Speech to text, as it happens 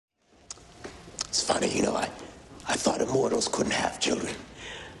It's funny, I thought immortals couldn't have children.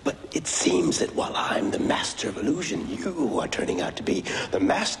 But it seems that while I'm the master of illusion, you are turning out to be the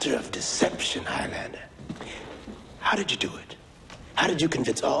master of deception, Highlander. How did you do it? How did you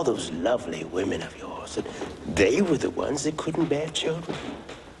convince all those lovely women of yours that they were the ones that couldn't bear children?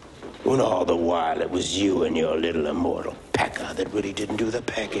 When all the while it was you and your little immortal pecker that really didn't do the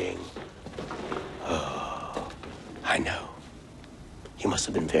pecking. Oh, I know. You must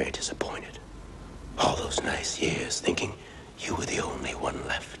have been very disappointed. All those nice years thinking you were the only one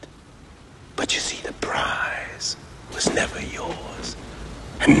left. But you see, the prize was never yours.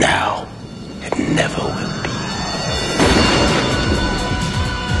 And now, it never will be.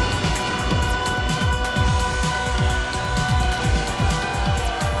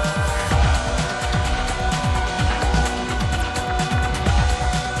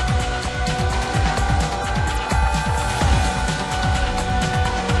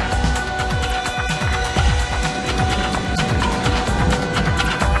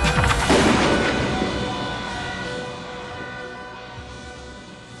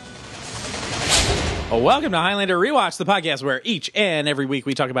 Welcome to Highlander Rewatch, the podcast where each and every week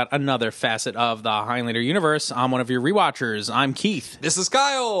we talk about another facet of the Highlander universe. I'm one of your rewatchers. I'm Keith. This is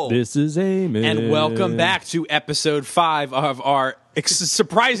Kyle. This is Amy. And welcome back to episode 5 of our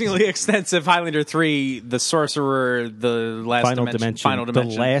surprisingly extensive Highlander 3, The Sorcerer, the last Final dimension. The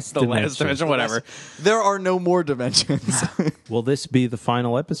last dimension, whatever. There are no more dimensions. Will this be the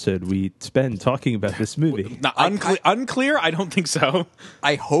final episode we spend talking about this movie? Unclear? I don't think so.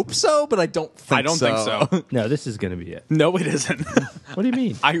 I hope so, but I don't think so. No, this is going to be it. No, it isn't. What do you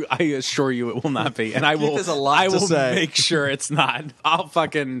mean? I assure you it will not be. And I will say. Make sure it's not. I'll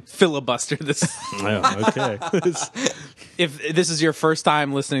fucking filibuster this. Oh, okay. If this is your first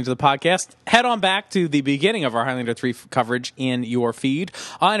time listening to the podcast, head on back to the beginning of our Highlander 3 coverage in your feed.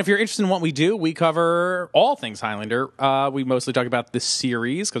 And if you're interested in what we do, we cover all things Highlander. We mostly talk about the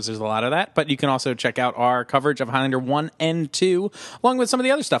series because there's a lot of that, but you can also check out our coverage of Highlander 1 and 2, along with some of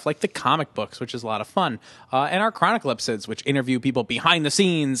the other stuff like the comic books, which is a lot of fun, and our Chronicle episodes, which interview people behind the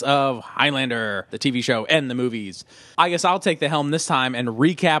scenes of Highlander, the TV show, and the movies. I guess I'll take the helm this time and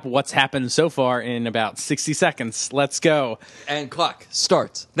recap what's happened so far in about 60 seconds. Let's go. And clock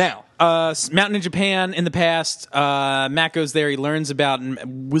starts now. Mountain in Japan in the past. Matt goes there. He learns about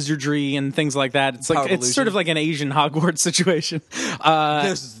wizardry and things like that. It's like it's sort of like an Asian Hogwarts situation.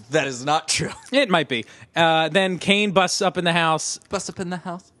 That is not true. It might be. Then Kane busts up in the house.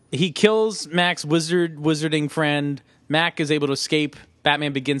 He kills Mac's wizarding friend. Mac is able to escape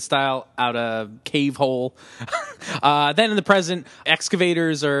Batman Begins style out a cave hole. Then in the present,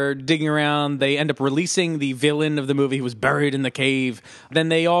 excavators are digging around. They end up releasing the villain of the movie who was buried in the cave. Then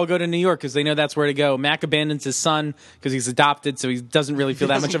they all go to New York because they know that's where to go. Mac abandons his son because he's adopted, so he doesn't really feel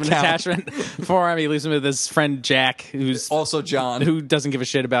that much of an attachment for him. He leaves him with his friend Jack, who's also John, who doesn't give a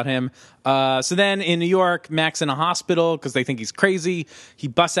shit about him. So then in New York, Mac's in a hospital because they think he's crazy. He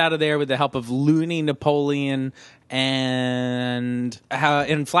busts out of there with the help of Looney Napoleon, and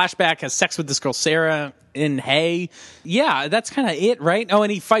in flashback has sex with this girl Sarah in Hay. Yeah, that's kind of it, right? Oh, and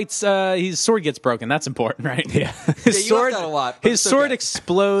he fights. His sword gets broken. That's important, right? Yeah. His sword. A lot, his sword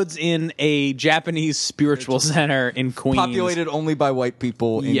explodes in a Japanese spiritual center in Queens, populated only by white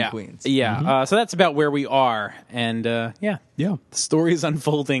people in Queens. Yeah. Mm-hmm. So that's about where we are, and yeah. The story is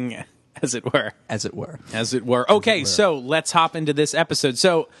unfolding. As it were. Okay, so let's hop into this episode.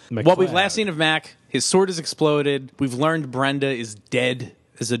 So, what we've last seen of Mac, his sword has exploded. We've learned Brenda is dead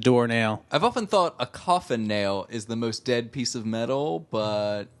as a doornail. I've often thought a coffin nail is the most dead piece of metal,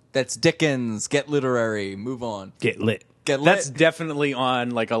 but that's Dickens. Get literary. Move on. Get lit. That's definitely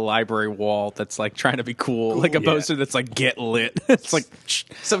on like a library wall that's like trying to be cool. Like a poster that's like get lit. It's like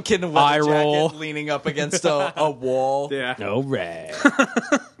some kid in a leather jacket leaning up against a wall. Yeah. All right.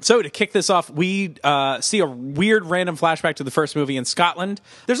 So to kick this off, we see a weird random flashback to the first movie in Scotland.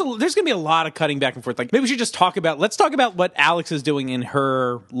 There's going to be a lot of cutting back and forth. Like maybe we should just let's talk about what Alex is doing in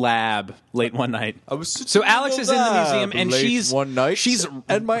her lab late one night. So Alex is in the museum and she's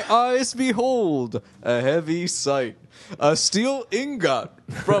and my eyes behold a heavy sight. A steel ingot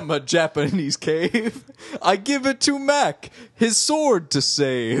from a Japanese cave. I give it to Mac, his sword to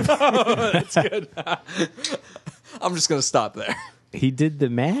save. Oh, that's good. I'm just going to stop there. He did the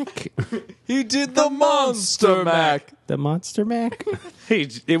Mac? He did the Monster Mac. The Monster Mac? Hey,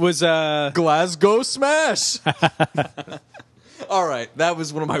 it was Glasgow Smash. All right, that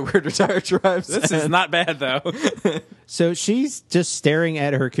was one of my weirder tire drives. This is not bad, though. So she's just staring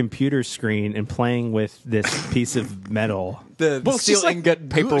at her computer screen and playing with this piece of metal. The steel ingot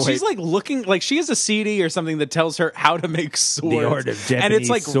paperweight. She's like looking like she has a CD or something that tells her how to make swords. Art of and it's Japanese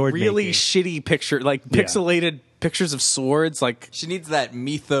like sword really making. shitty picture, like pixelated pictures of swords. Like She needs that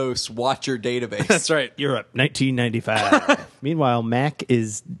Mythos Watcher database. that's right. Europe, 1995. Meanwhile, Mac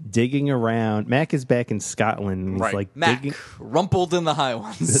is digging around. Mac is back in Scotland. And he's Right. like Mac, digging. rumpled in the high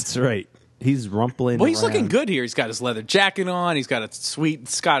ones. That's right. He's rumpling. Well, he's around. looking good here. He's got his leather jacket on. He's got a sweet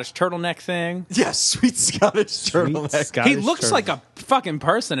Scottish turtleneck thing. Yeah, sweet Scottish turtleneck. Scottish He looks turtle. like a fucking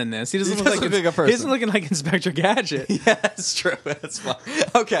person in this. He doesn't look doesn't like look like a person. He doesn't look like Inspector Gadget. Yeah, that's true. That's fine.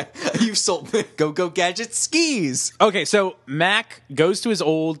 Okay, you've sold me. Go Gadget skis. Okay, so Mac goes to his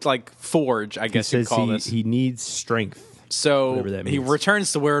old like forge, I He guess you'd says call this. he needs strength. So whatever that he means.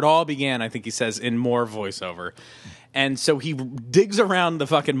 returns to where it all began, I think he says, in more voiceover. And so he digs around the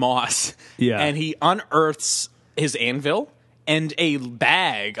fucking moss. Yeah. And he unearths his anvil and a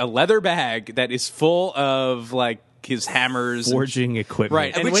bag, a leather bag that is full of like his hammers. and- Forging equipment.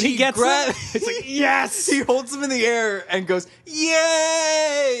 Right. And Which when he gets them, it's like, yes! He holds them in the air and goes,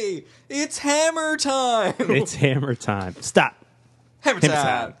 yay! It's hammer time! It's hammer time. Stop. hammer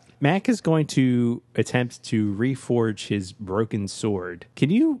time! Mac is going to attempt to reforge his broken sword. Can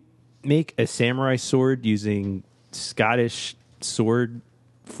you make a samurai sword using Scottish sword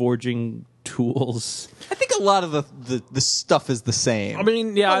forging tools? I think a lot of the stuff is the same. I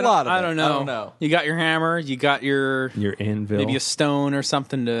mean, yeah, A lot of I it. don't know. I don't know. You got your hammer, you got your Your anvil. maybe a stone or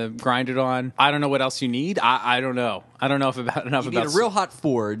something to grind it on. I don't know what else you need. I don't know. I don't know if about enough You need about a real hot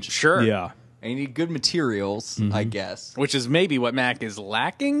forge. sure. Yeah. And you need good materials, I guess. Which is maybe what Mac is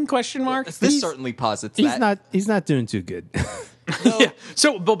lacking? Question mark. This certainly posits He's that. he's not doing too good. Yeah.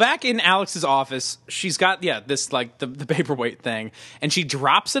 So, but back in Alex's office, she's got this like the paperweight thing, and she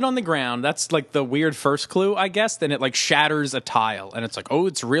drops it on the ground. That's like the weird first clue, I guess. Then it like shatters a tile, and it's like, oh,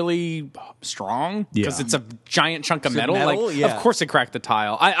 it's really strong because Yeah. it's a giant chunk of metal. metal? Like, Yeah. of course, it cracked the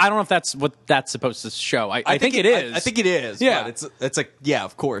tile. I don't know if that's what that's supposed to show. I think it is. I think it is. Yeah. But it's like, yeah,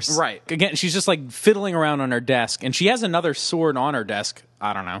 of course. Right. Again, she's just like fiddling around on her desk, and she has another sword on her desk.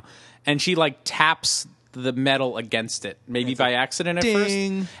 I don't know. And she like taps the metal against it, maybe by accident at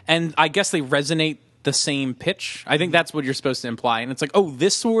ding. first. And I guess they resonate the same pitch. I think that's what you're supposed to imply. And it's like, oh,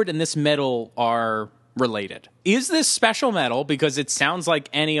 this sword and this metal are related. Is this special metal because it sounds like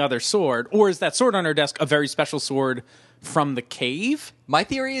any other sword, or is that sword on her desk a very special sword from the cave? My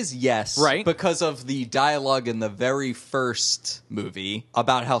theory is yes. Right. Because of the dialogue in the very first movie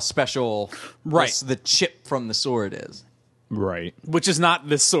about how special Right. the chip from the sword is. Right. Which is not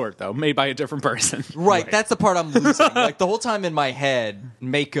this sword, though, made by a different person. Right. That's the part I'm losing. Like the whole time in my head,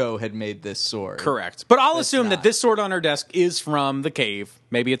 Mako had made this sword. Correct. But I'll assume not. that this sword on her desk is from the cave.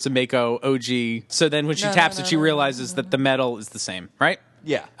 Maybe it's a Mako OG. So then when she taps it, she realizes that the metal is the same, right?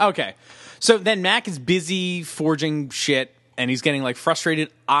 Yeah. Okay. So then Mac is busy forging shit, and he's getting like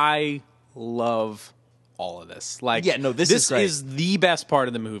frustrated. I love all of this. Like, Yeah, no, this is great. is the best part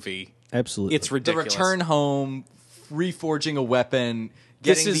of the movie. Absolutely. It's The ridiculous. return home, reforging a weapon,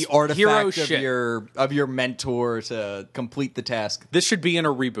 This getting is the artifact hero of shit. your mentor to complete the task. This should be in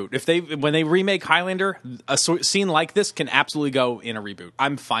a reboot. If when they remake Highlander, a scene like this can absolutely go in a reboot.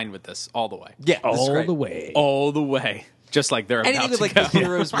 I'm fine with this all the way. Yeah, this is all great. the way. All the way. Just like they're Anything about with to like go. the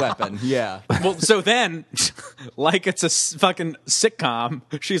hero's weapon. Yeah. Well, so then, like it's a fucking sitcom,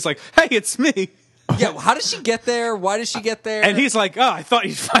 she's like, "Hey, it's me," Yeah. How does she get there? Why does she get there? and he's like, "Oh, I thought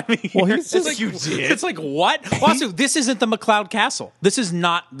you'd find me here." Well, he's It's just- like, You did? It's like what? Also, this isn't the McLeod Castle. This is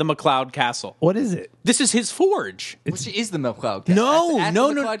not the McLeod Castle. What is it? This is his forge. Which is the McLeod Castle. No, That's at no,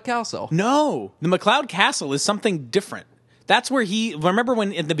 the no. McLeod Castle. No, the McLeod Castle is something different. That's where he. Remember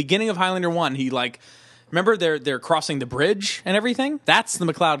when in the beginning of Highlander 1, he like. Remember they're crossing the bridge and everything. That's the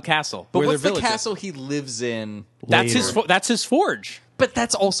McLeod Castle. But where what's their the village is. castle he lives in? That's later? That's his forge. But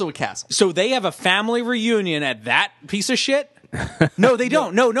that's also a castle. So they have a family reunion at that piece of shit? No, they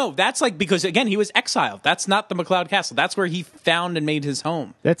don't. No. That's like because again he was exiled. That's not the McLeod Castle. That's where he found and made his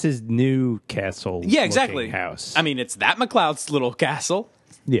home. That's his new castle. Yeah, exactly. House. I mean, it's that McLeod's little castle.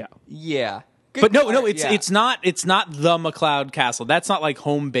 yeah. Yeah. Good But no, point, it's yeah. it's not the McLeod Castle. That's not like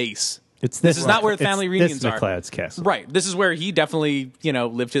home base. It's This is not where the family reunions this are. McLeod's castle. Right. This is where he definitely,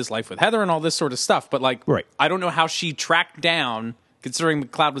 lived his life with Heather and all this sort of stuff. But like, Right. I don't know how she tracked down, considering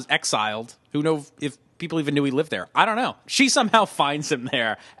McLeod was exiled. Who knows if people even knew he lived there? I don't know. She somehow finds him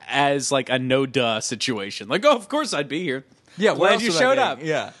there as like a no duh situation. Like, oh, of course I'd be here. Yeah, where glad else you would I showed be? up.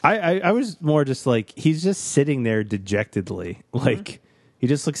 Yeah. I was more just like he's just sitting there dejectedly, like He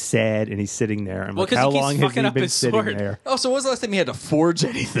just looks sad, and he's sitting there. I'm Well, like, 'cause how he keeps long has fucking he up been his sitting sword. there? Oh, so when was the last time he had to forge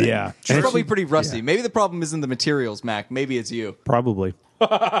anything? Yeah. It's And probably she- pretty rusty. yeah. Maybe the problem isn't the materials, Mac. Maybe it's you. Probably.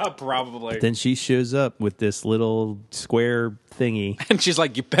 Probably. Then she shows up with this little square thingy. And she's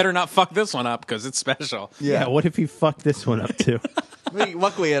like, you better not fuck this one up because it's special. Yeah. What if he fucked this one up too?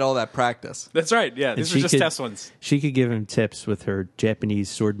 Luckily, he had all that practice. That's right. Yeah, these are she just test ones. She could give him tips with her Japanese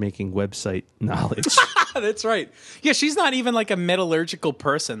sword making website knowledge. That's right. Yeah, she's not even like a metallurgical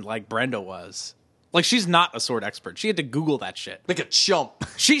person like Brenda was. Like, she's not a sword expert. She had to Google that shit. Like a chump.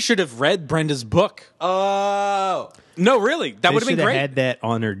 She should have read Brenda's book. Oh. No, really. That They would have should been have great. had that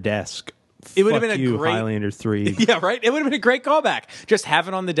on her desk. It would have Fuck been a you, great- Highlander 3 Yeah, right? It would have been a great callback. Just have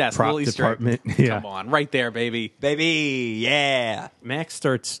it on the desk. prop little Easter egg. department. Yeah. Come on, right there, baby. Baby, yeah. Max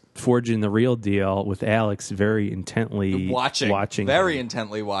starts forging the real deal with Alex very intently Watching. Very him.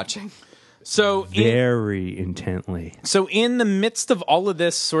 intently watching. So very intently. So in the midst of all of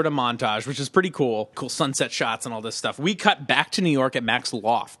this sort of montage, which is pretty cool sunset shots and all this stuff, we cut back to New York at Mac's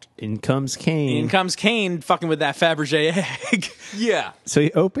loft. In comes Kane. In comes Kane fucking with that Fabergé egg. Yeah. So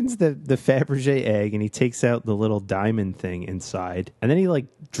he opens the Fabergé egg and he takes out the little diamond thing inside, and then he like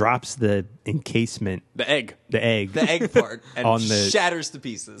drops the encasement, The egg. the egg, The egg part. And On the- shatters to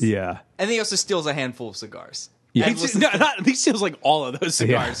pieces. Yeah. And then he also steals a handful of cigars. Yeah. And listens He steals like all of those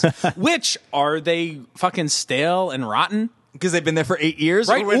cigars. Which, are they fucking stale and rotten? because they've been there for 8 years.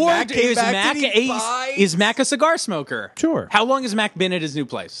 Right? When Or Mac came is back, Mac, did he buy- is Mac a cigar smoker? Sure. How long has Mac been at his new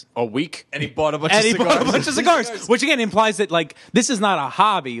place? A week? And he bought a bunch And of he cigars. bought a bunch of cigars, which again implies that like this is not a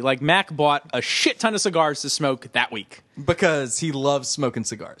hobby. Like Mac bought a shit ton of cigars to smoke that week. Because he loves smoking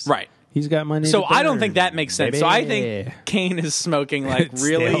cigars. Right. He's got money. So to I don't burn, think that makes sense. So I think baby. Kane is smoking like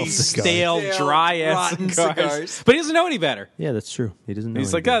really Stale stale, cigars. dry ass Rotten cigars. cigars. But he doesn't know any better. Yeah, that's true. He doesn't know.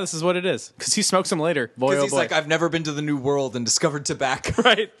 He's like, anything. oh, this is what it is. Because he smokes them later. Boy, Because oh he's boy. like, I've never been to the New World and discovered tobacco.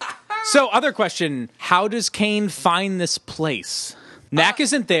 Right. So, other question. How does Kane find this place? Mac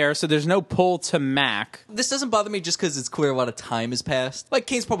isn't there, so there's no pull to Mac. This doesn't bother me just because it's clear a lot of time has passed. Like,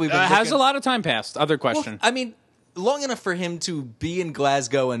 Kane's probably been Has looking- a lot of time passed. Other Well, question. I mean, long enough for him to be in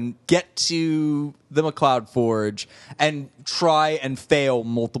Glasgow and get to the McLeod Forge and try and fail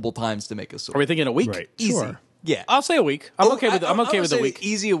multiple times to make a sword. Are we thinking a week? Right. Easy. Sure. Yeah. I'll say a week. I'm okay with. I'm I okay would with a say week.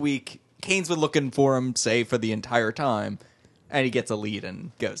 Easy a week. Kane's been looking for him, say, for the entire time, and he gets a lead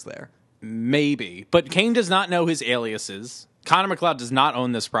and goes there. Maybe, but Kane does not know his aliases. Connor McLeod does not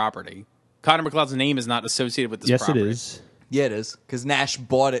own this property. Connor McLeod's name is not associated with this yes, property. it is. Yeah, it is because Nash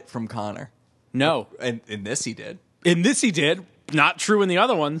bought it from Connor, No. and in this he did. In this he did. Not true in the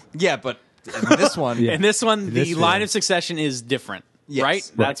other one. Yeah, but in this one, Yeah. In this one, This the one. line of succession is different. Yes.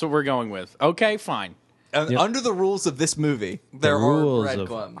 Right? That's what we're going with. Okay, fine. Under the rules of this movie, there the are rules of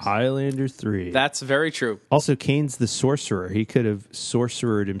breadcrumbs. Highlander 3. That's very true. Also, Kane's the sorcerer. He could have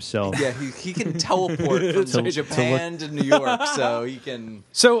sorcered himself. Yeah, he can teleport from Japan to New York, so he can.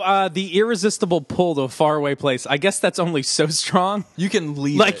 So the irresistible pull to a faraway place, I guess that's only so strong. You can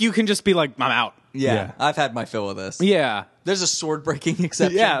leave. Like it. you can just be like, I'm out. Yeah, Yeah. I've had my fill of this. Yeah. There's a sword breaking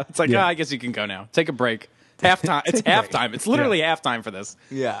exception. Yeah. It's like, Yeah. I guess you can go now. Take a break. Halftime. It's halftime. It's literally halftime for this.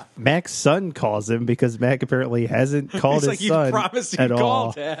 Yeah. Mac's son calls him because Mac apparently hasn't called He's his like, you son promised at you'd call,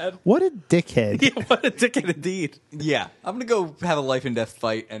 all. Dad. What a dickhead. Yeah, what a dickhead indeed. Yeah. I'm gonna go have a life and death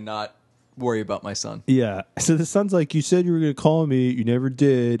fight and not worry about my son. Yeah. So the son's like, you said you were going to call me. You never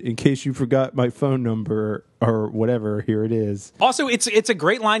did. In case you forgot my phone number or whatever, here it is. Also, it's a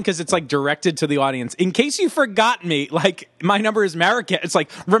great line because it's like directed to the audience. In case you forgot me, like my number is Marrakesh. It's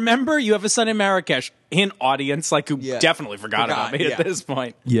like, remember you have a son in Marrakesh. In audience, like who Yeah. definitely forgot about me Yeah. at this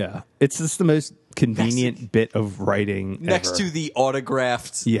point. Yeah. It's just the most convenient bit of writing Next ever. to the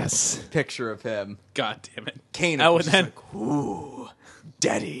autographed Yes. picture of him. God damn it. Kane Oh, was and then like, ooh,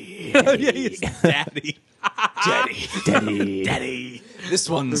 daddy. yeah, he's daddy. Daddy. This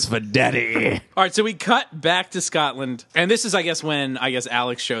one's for daddy. All right, so we cut back to Scotland, and this is, I guess, when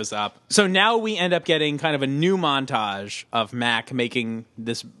Alex shows up. So now we end up getting kind of a new montage of Mac making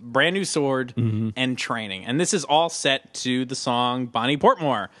this brand new sword and training, and this is all set to the song "Bonnie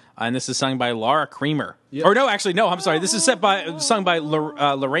Portmore," and this is sung by Laura Creamer. Or no, actually, no. I'm sorry. This is sung by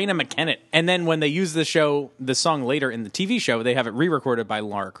Lorena McKennitt, and then when they use the song later in the TV show, they have it re-recorded by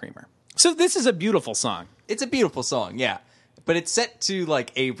Laura Creamer. So this is a beautiful song. It's a beautiful song, yeah. But it's set to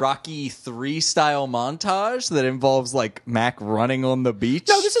like a Rocky 3 style montage that involves like Mac running on the beach.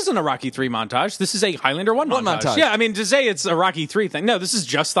 No, this isn't a Rocky 3 montage. This is a Highlander 1 montage. Yeah, I mean, to say it's a Rocky 3 thing. No, this is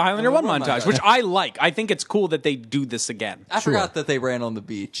just the Highlander 1 montage, which I like. I think it's cool that they do this again. I forgot that they ran on the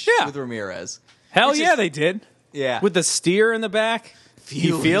beach Yeah. with Ramirez. Hell It's yeah, just- they did. Yeah. With the steer in the back.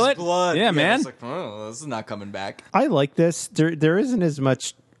 You feel his it? blood. Yeah, man. It's like, oh, this is not coming back. I like this. There isn't as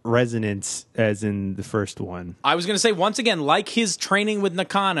much resonance as in the first one. I was going to say, once again, like his training with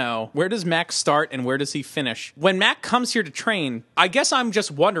Nakano, where does Mac start and where does he finish? When Mac comes here to train, I guess I'm just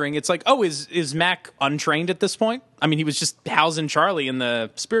wondering, it's like, oh, is Mac untrained at this point? I mean, he was just housing Charlie in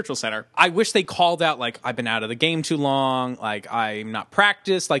the spiritual center. I wish they called out, like, I've been out of the game too long, like, I'm not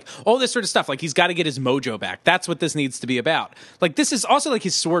practiced, like, all this sort of stuff. Like, he's got to get his mojo back. That's what this needs to be about. Like, this is also like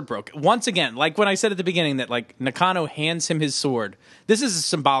his sword broke. Once again, like when I said at the beginning that, like, Nakano hands him his sword, this is a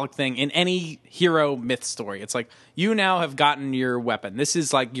symbolic thing in any hero myth story. It's like, you now have gotten your weapon. This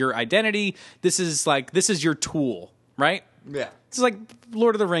is, like, your identity. This is your tool, right? Yeah. It's like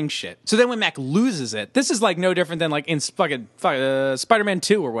Lord of the Rings shit. So then when Mac loses it, this is like no different than like in fucking Spider-Man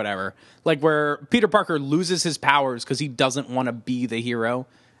 2 or whatever. Like where Peter Parker loses his powers because he doesn't want to be the hero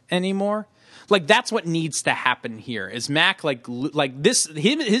anymore. Like that's what needs to happen here. Is Mac like this?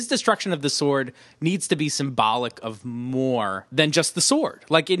 His destruction of the sword needs to be symbolic of more than just the sword.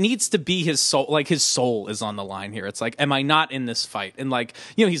 Like it needs to be his soul. Like his soul is on the line here. It's like, am I not in this fight? And like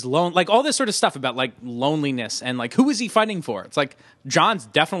he's lone. Like all this sort of stuff about like loneliness and like who is he fighting for? It's like John's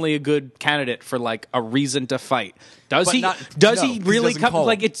definitely a good candidate for like a reason to fight. Does he really come?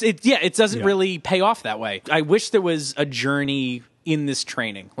 Like it doesn't really pay off that way. I wish there was a journey in this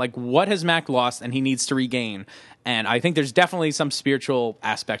training. Like what has Mac lost and he needs to regain? And I think there's definitely some spiritual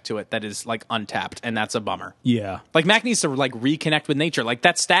aspect to it that is like untapped, and that's a bummer. Yeah. Like Mac needs to like reconnect with nature. Like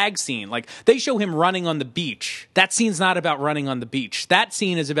that stag scene, like they show him running on the beach. That scene's not about running on the beach. That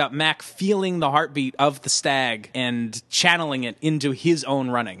scene is about Mac feeling the heartbeat of the stag and channeling it into his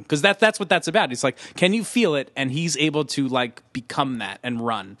own running. Because that's what that's about. It's like, can you feel it? And he's able to like become that and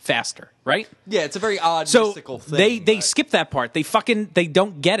run faster, right? Yeah, it's a very odd So mystical thing. they skip that part. They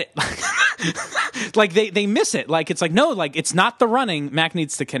don't get it. Like they miss it. Like it's like, no, like it's not the running. Mac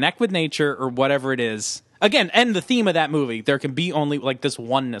needs to connect with nature or whatever it is. Again, and the theme of that movie, there can be only like this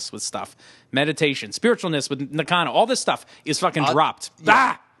oneness with stuff. Meditation, spiritualness with Nakano, all this stuff is fucking dropped.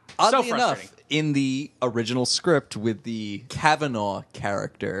 Yeah. So Oddly frustrating. enough, in the original script with the Kavanaugh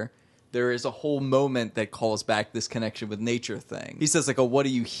character, there is a whole moment that calls back this connection with nature thing. He says, like, oh, what do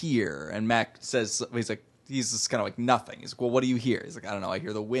you hear? And Mac says, he's just kind of like nothing. He's like, well, what do you hear? He's like, I don't know, I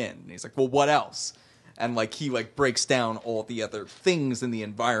hear the wind. And he's like, well, what else? And like he like breaks down all the other things in the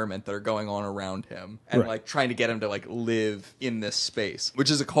environment that are going on around him, and like trying to get him to like live in this space,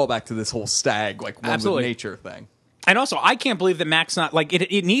 which is a callback to this whole stag like one with nature thing. And also, I can't believe that Mac's not, like,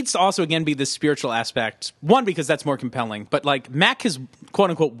 it needs to also, again, be this spiritual aspect. One, because that's more compelling. But, like, Mac has,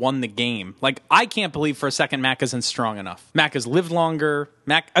 quote-unquote, won the game. Like, I can't believe for a second Mac isn't strong enough. Mac has lived longer.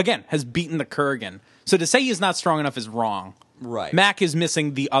 Mac, again, has beaten the Kurgan. So to say he's not strong enough is wrong. Right. Mac is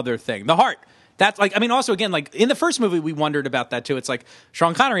missing the other thing. The heart. That's, like, I mean, also, again, like, in the first movie, we wondered about that, too. It's like,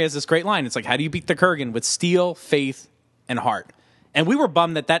 Sean Connery has this great line. It's like, how do you beat the Kurgan? With steel, faith, and heart. And we were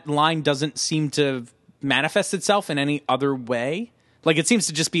bummed that line doesn't seem to manifest itself in any other way. Like it seems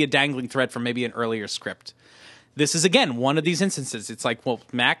to just be a dangling thread from maybe an earlier script. This is again one of these instances. It's like, well,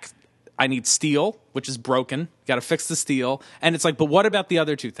 Mac, I need steel, which is broken. Got to fix the steel. And it's like, but what about the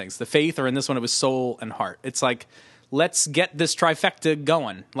other two things? The faith, or in this one it was soul and heart. It's like, let's get this trifecta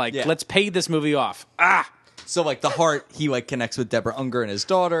going. Like, let's pay this movie off. So like the heart, he like connects with Deborah Unger and his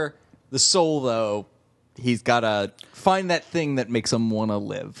daughter. The soul, though, he's got to find that thing that makes him want to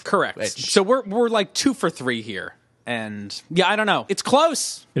live. Correct. So we're like 2 for 3 here. And yeah, I don't know. It's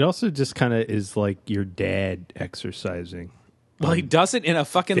close. It also just kind of is like your dad exercising. Well, he does it in a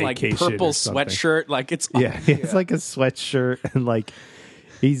fucking like purple or something. sweatshirt. Like it's it's like a sweatshirt, and like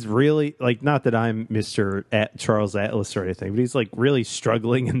he's really like, not that I'm Mr. Charles Atlas or anything, but he's like really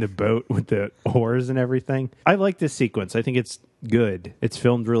struggling in the boat with the oars and everything. I like this sequence. I think it's good. It's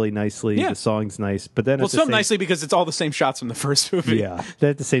filmed really nicely. Yeah. The song's nice, but then it's filmed nicely because it's all the same shots from the first movie. Yeah.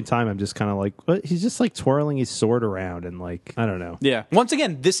 Then at the same time, I'm just kind of like, what? He's just like twirling his sword around and like, I don't know. Yeah. Once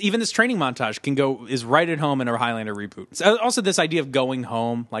again, this training montage is right at home in a Highlander reboot. So also, this idea of going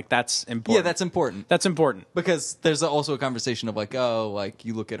home, like that's important. Yeah, that's important. That's important because there's also a conversation of like, oh, like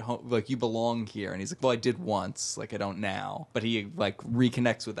you look at home, like you belong here, and he's like, well, I did once, like I don't now. But he like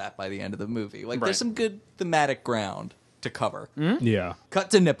reconnects with that by the end of the movie. Like, there's some good thematic ground to cover. Yeah.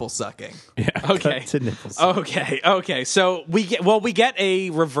 Cut to nipple sucking. Yeah. Okay. Cut to nipple sucking. Okay. So we get a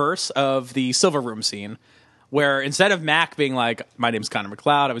reverse of the Silver Room scene, where instead of Mac being like, my name's Connor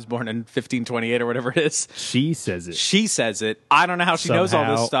McLeod, I was born in 1528 or whatever it is. She says it. She says it. I don't know how she knows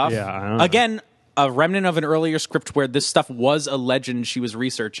all this stuff. Yeah, I don't know. Again, a remnant of an earlier script where this stuff was a legend she was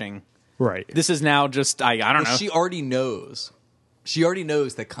researching. Right. This is now just, I don't know. She already knows She already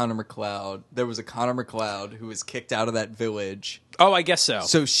knows that there was a Connor McLeod who was kicked out of that village. Oh, I guess so.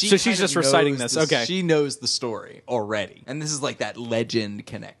 So she's kind just of reciting knows this. Okay. She knows the story already. And this is like that legend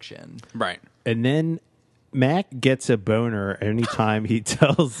connection. Right. And then Mac gets a boner anytime he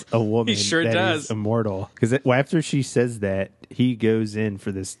tells a woman He sure that does. he's immortal. Because after she says that, he goes in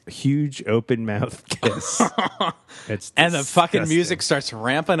for this huge open mouth kiss. And the fucking disgusting. music starts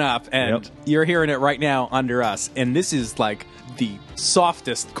ramping up, and Yep. you're hearing it right now under us. And this is like the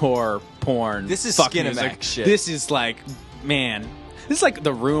softest core porn. This is fuck Skinamax music. shit. This is like, man, this is like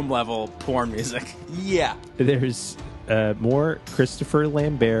the Room level porn music. Yeah. There's more Christopher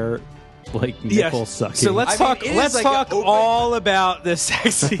Lambert like nipple sucking. So let's I mean, talk. it is Let's like talk an open- all about this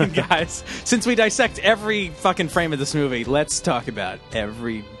sex scene, guys. Since we dissect every fucking frame of this movie, let's talk about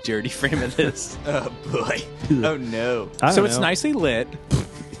every dirty frame of this. Oh, boy. Oh, no. I don't So it's know. nicely lit.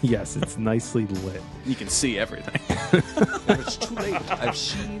 Yes, it's nicely lit. You can see everything. It's too late. I've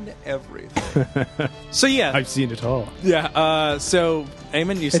seen everything. So yeah, I've seen it all. yeah. So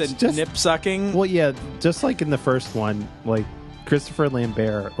Eamon, you said just- nip sucking. Well, yeah, just like in the first one, like Christopher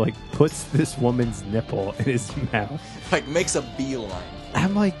Lambert like puts this woman's nipple in his mouth. Like, makes a beeline.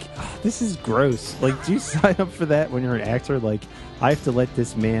 I'm like, "Oh, this is gross. Like, do you sign up for that when you're an actor? Like, I have to let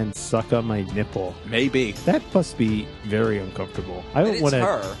this man suck on my nipple. Maybe That must be very uncomfortable. I don't it's want a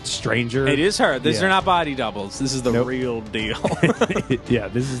her. stranger. it is her. These Yeah. are not body doubles. This is the Nope. real deal. Yeah,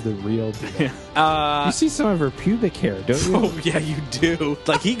 this is the real deal. You see some of her pubic hair, don't you? Oh yeah, you do.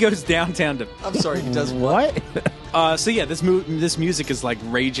 Like he goes downtown to. I'm sorry, he does what? What? So yeah, this music is like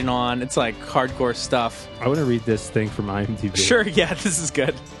raging on. It's like hardcore stuff. I want to read this thing from IMDb. Sure, yeah, this is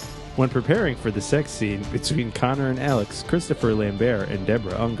good. When preparing for the sex scene between Connor and Alex, Christopher Lambert and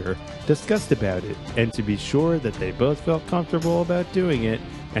Deborah Unger discussed about it, and to be sure that they both felt comfortable about doing it,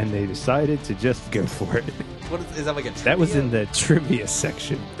 and they decided to just go for it. What is that like a That was trivia? in the trivia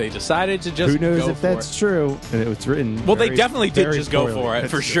section. They decided to just Who knows go if for that's it. true? And it was written. Well, they very- definitely did very just go poorly. for it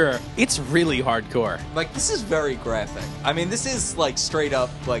for That's- sure. It's really hardcore. Like, this is very graphic. I mean, this is like straight up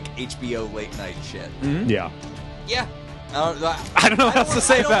like HBO late night shit. Yeah. Yeah. I don't know what else to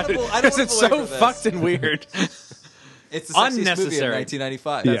say about it because it's so fucked and weird. It's the sexiest movie of unnecessary.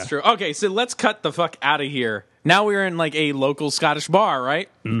 1995. Yeah. That's true. Okay, so let's cut the fuck out of here. Now we're in like a local Scottish bar, right?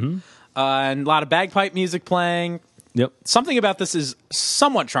 Mm-hmm. And a lot of bagpipe music playing. Yep. Something about this is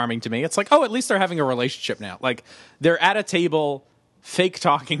somewhat charming to me. It's like, oh, at least they're having a relationship now. Like they're at a table, fake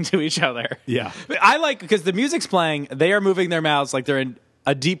talking to each other. Yeah. I like because the music's playing. They are moving their mouths like they're in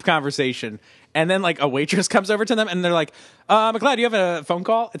a deep conversation. And then like a waitress comes over to them and they're like, McLeod, do you have a phone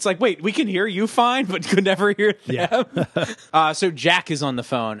call? It's like, wait, we can hear you fine, but could never hear them. So Jack is on the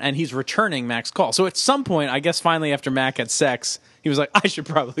phone and he's returning Mac's call. So at some point, I guess finally after Mac had sex, he was like, I should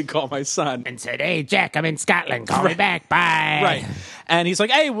probably call my son. And said, "Hey Jack, I'm in Scotland. Call me back. Bye." Right. And he's like,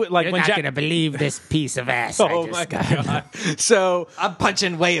 hey, like You're when not Jack. gonna believe this piece of ass. Oh I my just got. God. So I'm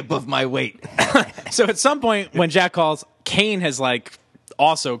punching way above my weight. So at some point when Jack calls, Kane has like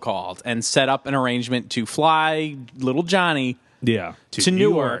also called and set up an arrangement to fly little Johnny Yeah. to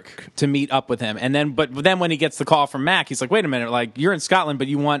Newark to meet up with him. And then but then when he gets the call from Mac, he's like, wait a minute, like you're in Scotland, but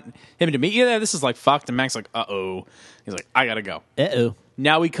you want him to meet you there? This is like fucked. And Mac's like, uh-oh. He's like, I gotta go. Uh-oh.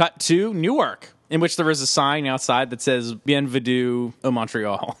 Now we cut to Newark, in which there is a sign outside that says Bienvenue au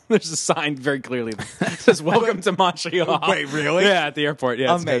Montreal. There's a sign very clearly that says welcome to Montreal. Wait, really? Yeah, at the airport.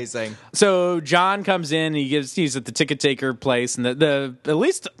 Yeah, it's good. Amazing. So John comes in, he's at the ticket taker place, and the at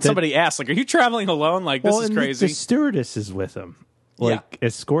least somebody asks, like, are you traveling alone? Like, this Well, is and crazy. The stewardess is with him, like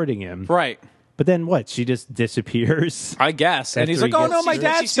escorting him. Right. But then what? She just disappears. I guess. And After he's he like, oh gets no, my through.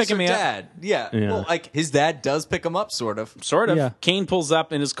 dad's She sees picking her me up. dad. Yeah. Yeah. Well, like his dad does pick him up, sort of. Sort of. Yeah. Kane pulls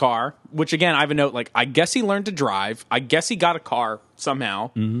up in his car, which again, I have a note, like, I guess he learned to drive. I guess he got a car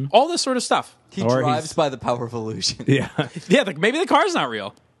somehow. All this sort of stuff. He Or drives he's- by the power of illusion. Yeah. Yeah, like maybe the car's not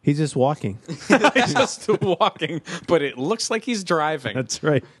real. He's just walking. He's just walking, but it looks like he's driving. That's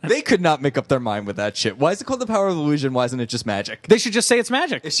right. They could not make up their mind with that shit. Why is it called the power of illusion? Why isn't it just magic? They should just say it's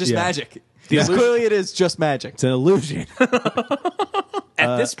magic. It's just Yeah. magic. Because clearly it is just magic. It's an illusion.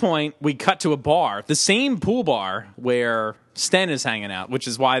 At this point, we cut to a bar, the same pool bar where Sten is hanging out, which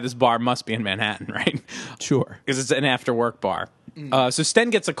is why this bar must be in Manhattan, right? Sure. Because it's an after-work bar. So Sten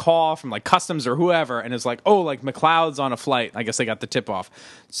gets a call from like customs or whoever, and is like, "Oh, like McLeod's on a flight." I guess they got the tip off.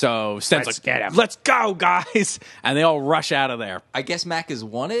 So Sten's Let's like, get him. "Let's go, guys!" And they all rush out of there. I guess Mac is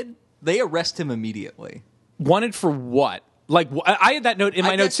wanted. They arrest him immediately. Wanted for what? Like, I had that note in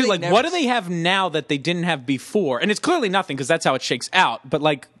my I note guess too. they Like, never what do they have now that they didn't have before? And it's clearly nothing because that's how it shakes out. But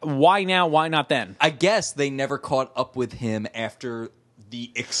like, why now? Why not then? I guess they never caught up with him after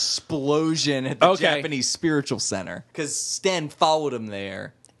the explosion at the Okay. Japanese spiritual center. Because Stan followed him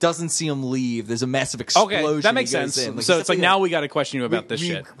there, doesn't see him leave. There's a massive explosion. Okay, that makes He goes sense. in. So he's it's like definitely now we got to question you about this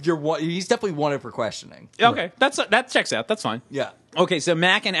shit. He's definitely wanted for questioning. Okay, that checks out. That's fine. Yeah. Okay, so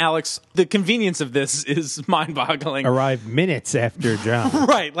Mac and Alex, the convenience of this is mind-boggling. Arrived minutes after John.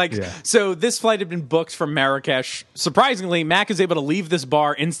 Right, like, Yeah. so this flight had been booked from Marrakesh. Surprisingly, Mac is able to leave this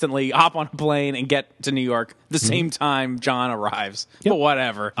bar instantly, hop on a plane, and get to New York the same time John arrives. But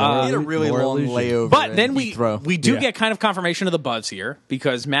whatever. He had a really more long illusion. layover. But in then we Heathrow. do Yeah. get kind of confirmation of the buzz here,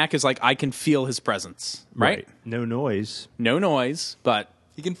 because Mac is like, I can feel his presence, right? No noise. No noise, but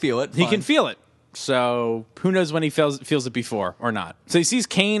He can feel it. he Fine. can feel it. So who knows when he feels it before or not. So he sees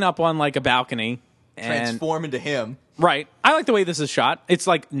Kane up on like a balcony. And transform into him. right. I like the way this is shot. It's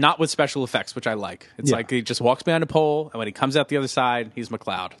like not with special effects, which I like. It's Yeah. like he just walks behind a pole, and when he comes out the other side, he's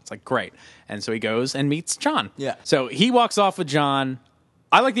McLeod. It's like great. And so he goes and meets John. Yeah. So he walks off with John.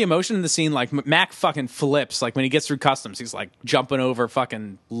 I like the emotion in the scene. Like Mac fucking flips. Like when he gets through customs, he's like jumping over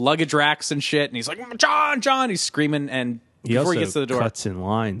fucking luggage racks and shit. And he's like, John. He's screaming. And He before also he gets to the door, cuts in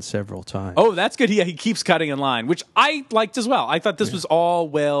line several times. oh, that's good. Yeah, he keeps cutting in line, which I liked as well. I thought this was all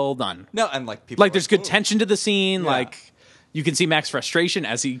well done. No, and like people Like there's good "Ooh." tension to the scene. Yeah. Like you can see Mac's frustration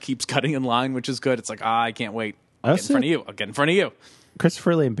as he keeps cutting in line, which is good. It's like, I can't wait. I'll get in Also- front of you. I'll get in front of you.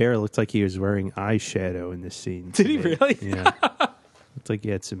 Christopher Lambert looked like he was wearing eyeshadow in this scene. Did he today. really? Yeah. Looked like he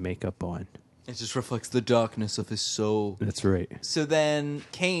had some makeup on. It just reflects the darkness of his soul. That's right. So then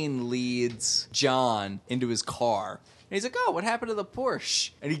Kane leads John into his car. And he's like, oh, what happened to the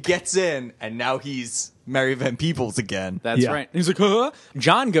Porsche? And he gets in, and now he's Mary Van Peebles again. That's Yeah. right. He's like, huh?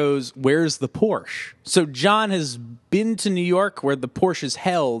 John goes, where's the Porsche? So John has been to New York where the Porsche is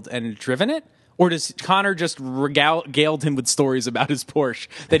held and driven it? Or does Connor just regaled him with stories about his Porsche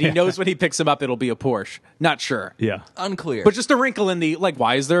that he knows when he picks him up, it'll be a Porsche? Not sure. Yeah. Unclear. But just a wrinkle in the, like,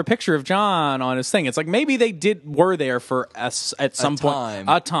 why is there a picture of John on his thing? It's like maybe they were there for us at some point. time.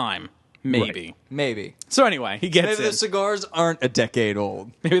 A time. Maybe. Maybe. So anyway, he gets Maybe in. the cigars aren't a decade old.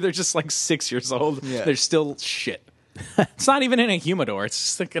 Maybe they're just like 6 years old. Yeah. They're still shit. It's not even in a humidor. It's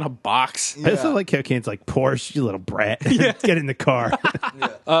just like in a box. I just like how Kane's like, Porsche, you little brat. Get in the car.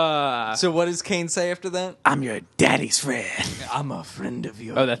 So what does Kane say after that? I'm your daddy's friend. I'm a friend of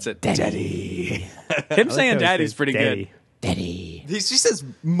yours. Oh, that's it. Daddy. Him saying How he daddy's says pretty daddy. good. Daddy. He says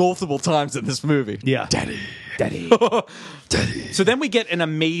multiple times in this movie. Yeah. Daddy. So then we get an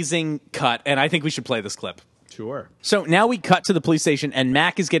amazing cut, and I think we should play this clip. Sure. So now we cut to the police station, and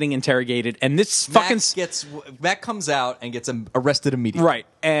Mac is getting interrogated, and this fucking Mac comes out and gets arrested immediately. right.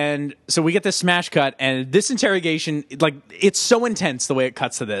 And so we get this smash cut, and this interrogation, like, it's so intense the way it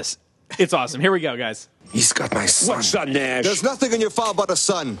cuts to this. It's awesome. Here we go, guys. He's got my son. What son, Nash? There's nothing in your file but a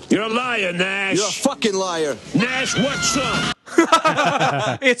son. You're a liar, Nash. You're a fucking liar. Nash, what son?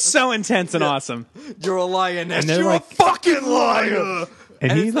 It's so intense and awesome. You're a liar, Nash. And they're You're like- a fucking liar.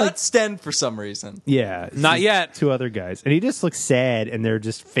 And, And he it's like, not Sten for some reason. yeah. it's Not just yet. Two other guys. And he just looks sad, and they're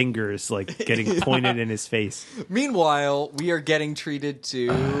just fingers like getting pointed in his face. Meanwhile, we are getting treated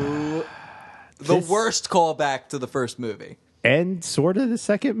to the worst callback to the first movie. And sort of the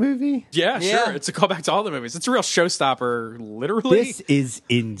second movie. Yeah, Yeah. sure. It's a callback to all the movies. It's a real showstopper, literally. This is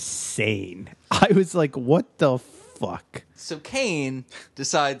insane. I was like, what the fuck? So Kane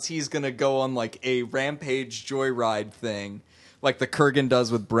decides he's going to go on like a rampage joyride thing, like the Kurgan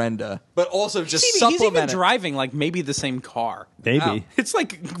does with Brenda, but also just he's supplement even it. driving like maybe the same car. Maybe. Wow. It's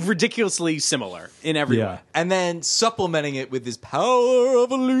like ridiculously similar in every Yeah. way. And then supplementing it with his power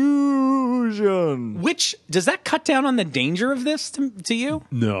of illusion. Which does that cut down on the danger of this to you?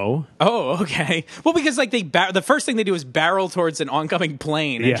 No. Oh, okay. Well, because like the first thing they do is barrel towards an oncoming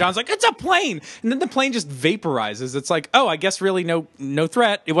plane, and Yeah. John's like, "It's a plane," and then the plane just vaporizes. It's like, oh, I guess really no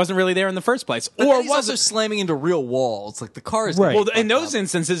threat. It wasn't really there in the first place, But or then he's was also it? slamming into real walls. Like the car is Right. Well, in fucked those up.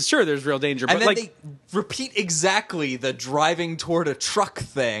 instances, sure, there's real danger, but And then like. they repeat exactly the driving toward a truck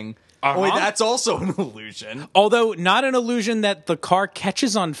thing. Uh-huh. Only that's also an illusion. Although not an illusion that the car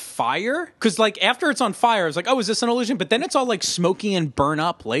catches on fire, because like after it's on fire, I was like, "Oh, is this an illusion?" But then it's all like smoky and burn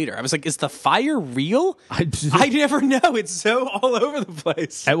up later. I was like, "Is the fire real?" I never know. It's so all over the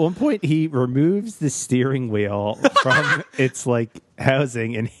place. At one point, he removes the steering wheel from its like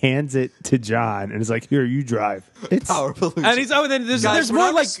housing and hands it to John, and is like, "Here, you drive." It's Power of illusion. And he's then there's Guys, we're more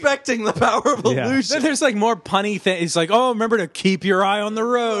not like respecting the power of Yeah. illusion. then there's like more punny thing. He's like, "Oh, remember to keep your eye on the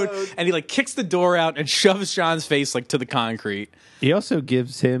road," and he like kicks the door out and shoves John's face like to the concrete. He also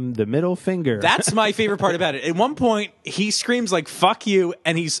gives him the middle finger. That's my favorite part about it. At one point, he screams like "fuck you,"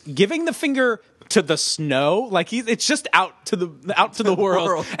 and he's giving the finger to the snow. Like it's just out to the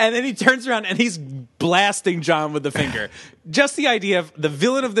world. And then he turns around and he's blasting John with the finger. Just the idea of the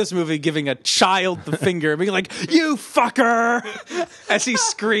villain of this movie giving a child the finger and being like, "You fucker," as he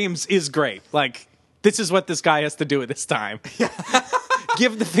screams is great. Like, this is what this guy has to do at this time.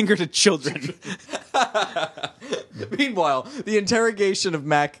 Give the finger to children. Meanwhile, the interrogation of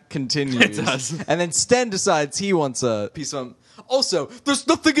Mac continues. It does. And then Sten decides he wants a piece of him. Also, there's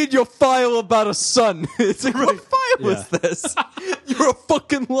nothing in your file about a son. It's like, what file is this? You're a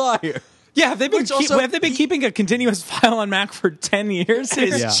fucking liar. Yeah, have they been, Which also- have they been keeping a continuous file on Mac for 10 years?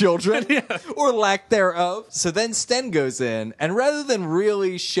 His children, or lack thereof. So then Sten goes in, and rather than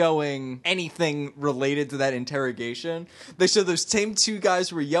really showing anything related to that interrogation, they show those same two guys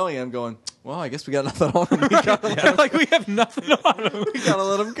who were yelling at him going, well, I guess we got nothing on him. Like, we have nothing on him. We gotta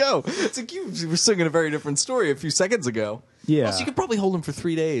let him go. It's like you were singing a very different story a few seconds ago. Yeah. Also, you could probably hold him for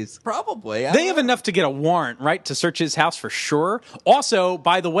 3 days. Probably. I They don't have know. enough to get a warrant, right, to search his house for sure. Also,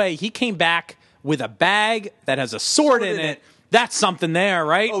 by the way, he came back with a bag that has a sword in it. That's something there,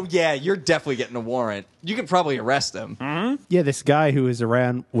 right? Oh, yeah, you're definitely getting a warrant. You could probably arrest him. Yeah, this guy who was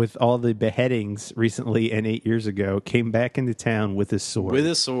around with all the beheadings recently and 8 years ago came back into town with his sword. With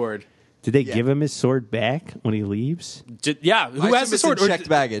a sword. Did they give him his sword back when he leaves? Yeah, who I has assume the it's in sword? checked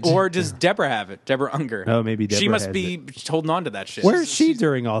baggage. Or does Deborah have it? Deborah Unger. Oh, maybe She Deborah must has be holding on to that shit. Where is she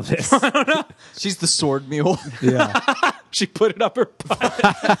during all this? She's the sword mule. Yeah. She put it up her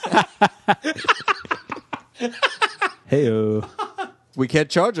butt. Hey-o. We can't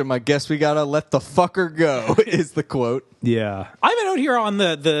charge him. I guess we gotta let the fucker go, is the quote. Yeah. I have a note here on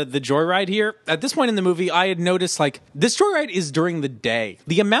the joyride here. At this point in the movie, I had noticed, like, this joyride is during the day.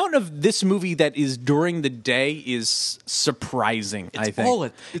 The amount of this movie that is during the day is surprising, I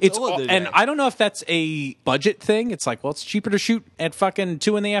think. It's all the and day. I don't know if that's a budget thing. It's like, well, it's cheaper to shoot at fucking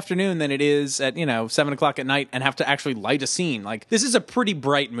 2 p.m. than it is at, 7 o'clock at night and have to actually light a scene. Like, this is a pretty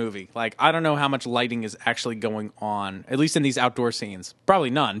bright movie. Like, I don't know how much lighting is actually going on, at least in these outdoor scenes. Probably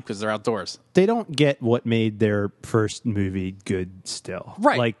none, because they're outdoors. They don't get what made their first movie good still.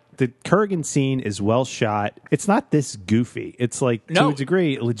 Right. Like, the Kurgan scene is well shot. It's not this goofy. It's like, to No. a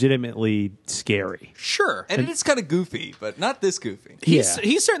degree, legitimately scary. Sure. And it is kind of goofy, but not this goofy. He's Yeah.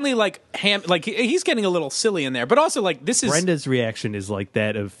 he's certainly like he's getting a little silly in there, but also like this is Brenda's reaction is like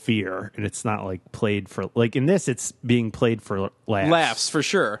that of fear, and it's not like played for, like in this, it's being played for laughs for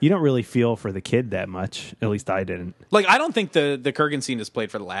sure. You don't really feel for the kid that much. At least I didn't. Like I don't think the Kurgan scene is played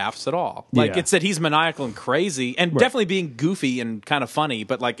for laughs at all. Like Yeah. it's that he's maniacal and crazy and definitely being goofy and kind of funny,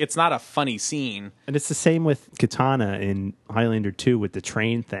 but like it's not a funny scene. And it's the same with Katana in Highlander 2 with the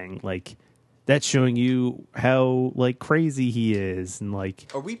train thing. Like, that's showing you how, like, crazy he is. And,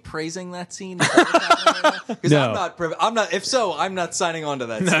 like, Are we praising that scene? Because No. I'm not. If so, I'm not signing on to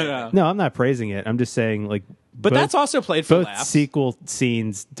that scene. no, I'm not praising it. I'm just saying, like, But that's also played for both laughs. sequel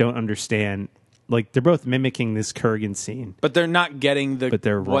scenes don't understand. Like, they're both mimicking this Kurgan scene. But they're not getting the But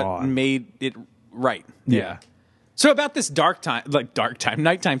they're what wrong. made it right. Yeah. So about this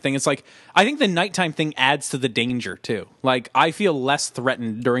nighttime thing, it's like I think the nighttime thing adds to the danger too. Like I feel less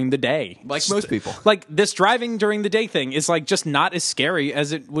threatened during the day. Like most people. Like this driving during the day thing is like just not as scary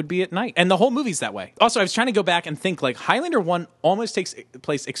as it would be at night. And the whole movie's that way. Also, I was trying to go back and think like Highlander 1 almost takes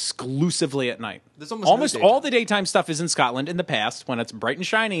place exclusively at night. There's almost no all the daytime stuff is in Scotland in the past when it's bright and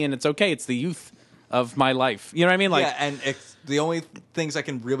shiny and it's okay. It's the youth of my life. You know what I mean? Like Yeah, and the only things I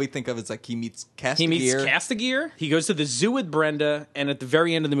can really think of is like he meets Castigear. he meets Castigear. He goes to the zoo with Brenda, and at the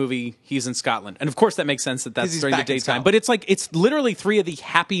very end of the movie, he's in Scotland. And of course, that makes sense that 'Cause that's he's during the back in daytime. Scotland. But it's like it's literally 3 of the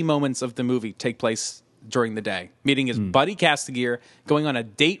happy moments of the movie take place during the day. Meeting his buddy Castigear, going on a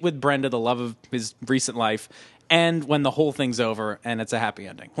date with Brenda, the love of his recent life, and when the whole thing's over and it's a happy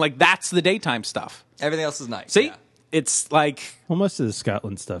ending. Like that's the daytime stuff. Everything else is night. See, Yeah. it's like. Well, most of the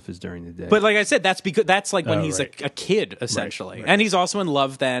Scotland stuff is during the day. But like I said, that's because that's like when Oh, he's right. a kid essentially, right. and he's also in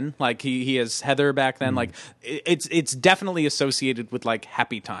love then. Like he has Heather back then. Like it's definitely associated with like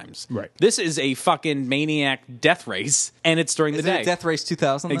happy times. Right. This is a fucking maniac death race, and it's during Is the it day. a Death Race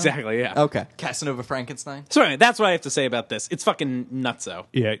 2000? then? Exactly, yeah. Okay. Casanova Frankenstein. So anyway, that's what I have to say about this. It's fucking nutso.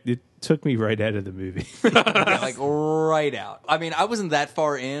 yeah, it took me right out of the movie. Yeah, like right out. I mean, I wasn't that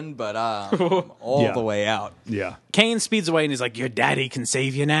far in, but all Yeah. the way out. yeah. Kane speeds away and he's like, "Your daddy can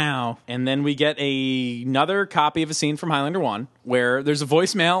save you now." And then we get another copy of a scene from Highlander 1 where there's a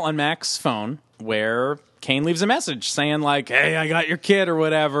voicemail on Mac's phone where Kane leaves a message saying like, "Hey, I got your kid or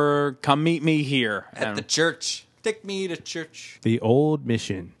whatever. Come meet me here." At the church. Take me to church. The old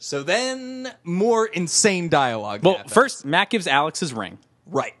mission. So then, more insane dialogue. Well, happens. first, Mac gives Alex his ring.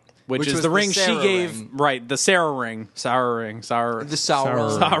 Right. which is was the the ring she Sarah gave. ring. Right, the Sarah ring. Sour ring. Sour. The sour.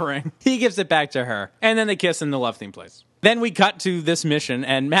 Sour ring. He gives it back to her. And then they kiss in the love theme place. Then we cut to this mission,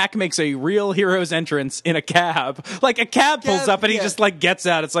 and Mac makes a real hero's entrance in a cab. Like, a cab pulls up, and he just, like, gets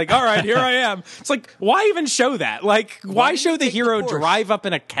out. It's like, all right, here I am. It's like, why even show that? Like, why did show he the take the hero Porsche? drive up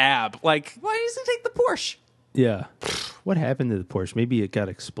in a cab? Like, Why does he take the Porsche? Yeah. What happened to the Porsche? Maybe it got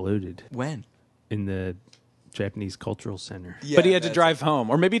exploded When? in the Japanese Cultural Center. Yeah, but he had to that's drive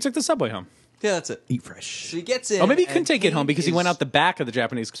home. Or maybe he took the subway home. it. Yeah, that's it. Eat fresh. So he gets in. Oh, maybe he couldn't and take it home Kane because he went is- out the back of the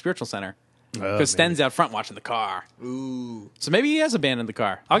Japanese spiritual center. Because Sten's out front watching the car. Ooh. So maybe he has abandoned the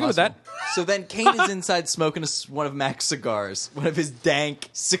car. I'll go with that. So then Kane is inside smoking one of Mac's cigars, one of his dank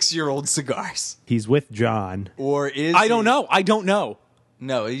 6-year-old cigars. He's with John. Or is I don't he- know. I don't know.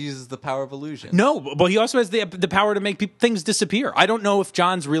 No, he uses the power of illusion. No, but he also has the power to make things disappear. I don't know if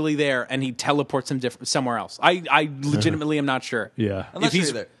John's really there and he teleports him somewhere else. I legitimately am not sure. Yeah. I'm not If sure he's-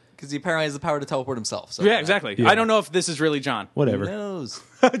 either. Because he apparently has the power to teleport himself. So Yeah, exactly. Yeah. I don't know if this is really John. Who Whatever. knows?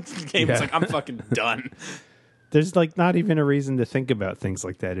 Game's Yeah. like, I'm fucking done. There's like not even a reason to think about things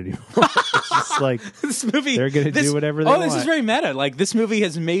like that anymore. It's just like This movie, They're gonna do whatever they Oh, this is want. very meta. Like, this movie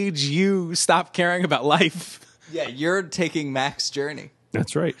has made you stop caring about life. Yeah, you're taking Mac's journey.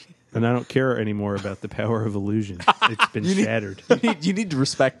 that's right. And I don't care anymore about the power of illusion. It's been shattered. You need to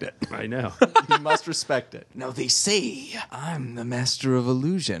respect it. I know. You must respect it. Now, they say I'm the master of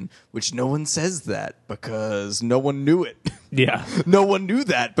illusion, which no one says that because no one knew it. Yeah. No one knew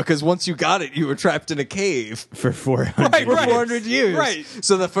that because once you got it, you were trapped in a cave For 400 Right, for right. 400 years. Right.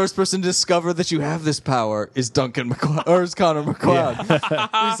 So the first person to discover that you have this power is Duncan McLeod, or is Connor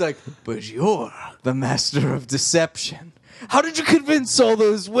McLeod. He's like, but you're the master of deception. How did you convince all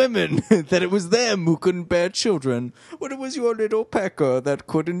those women that it was them who couldn't bear children when it was your little pecker that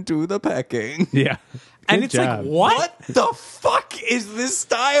couldn't do the pecking? Yeah. And Good it's job. like, what? What the fuck is this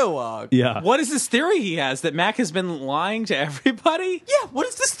dialogue? Yeah. What is this theory he has that Mac has been lying to everybody? Yeah, what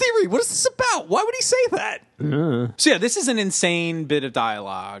is this theory? What is this about? Why would he say that? So yeah, this is an insane bit of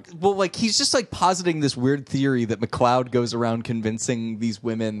dialogue. Well, like, he's just like positing this weird theory that McLeod goes around convincing these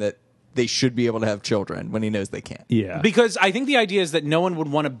women that they should be able to have children when he knows they can't. Yeah. Because I think the idea is that no one would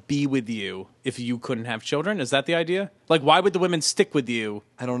want to be with you if you couldn't have children. Is that the idea? Like, why would the women stick with you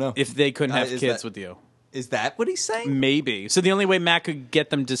I don't know. if they couldn't have Is kids that- with you? Is that what he's saying? Maybe. So the only way Mac could get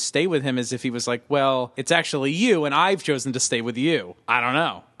them to stay with him is if he was like, well, it's actually you, and I've chosen to stay with you. I don't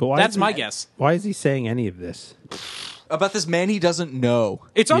know. But why That's is he- my guess. Why is he saying any of this? About this man he doesn't know.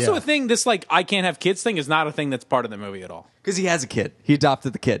 It's also Yeah. a thing, this, like, I can't have kids thing is not a thing that's part of the movie at all. Because he has a kid. He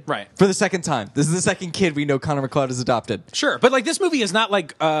adopted the kid. Right. For the second time. This is the second kid we know Connor McLeod has adopted. Sure, but like this movie has not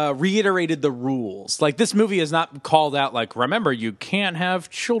like reiterated the rules. Like this movie has not called out like remember you can't have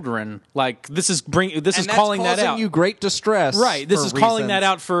children. Like this is And that's calling that causing out. you great distress. Right, this for is calling that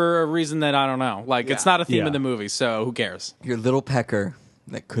reasons. out for a reason that I don't know. Like it's Yeah. not a theme Yeah. of the movie, so who cares? Your little pecker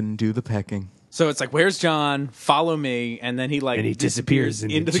that couldn't do the pecking. So it's like, where's John? Follow me, and then he like And he disappears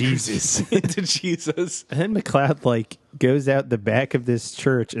into the- Jesus. into Jesus. And then McLeod like goes out the back of this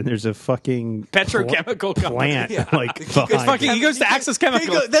church, and there's a fucking Petrochemical company. plant Yeah. like It's behind Fucking, it. he goes to Axis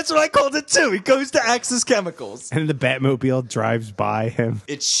Chemical. That's what I called it too. He goes to Axis Chemicals. And the Batmobile drives by him.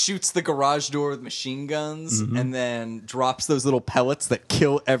 It shoots the garage door with machine guns Mm-hmm. and then drops those little pellets that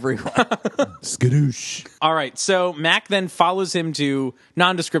kill everyone. Skadoosh. All right, so Mac then follows him to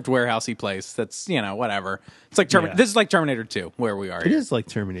nondescript warehousey place. That's whatever. It's like Yeah. This is like Terminator 2, where we are. It here. is like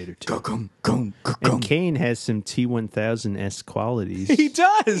Terminator 2. Gum, gum, gum, And gum. Kane has some T-1000-esque qualities. He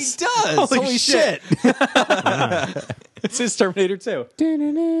does. He does. Holy shit. It's his Terminator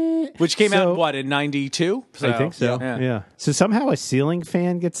 2, which came out So- what in '92. I think so. yeah. Yeah. So somehow a ceiling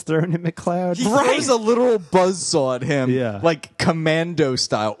fan gets thrown at McLeod. He throws a literal buzzsaw at him, Yeah. like commando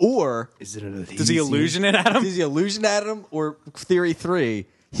style. Or Is it an Does he illusion it at him? is he illusion at him? Or theory 3,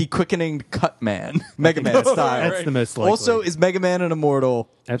 he quickening Cut Man, Mega Man style. That's the most likely. Also, is Mega Man an immortal?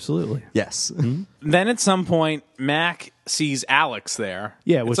 Absolutely. Yes. Then at some point, Mac sees Alex there.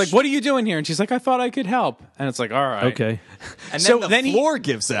 Yeah, it's which- like, what are you doing here? And she's like, I thought I could help. And it's like, all right, Okay. And So then then the he- floor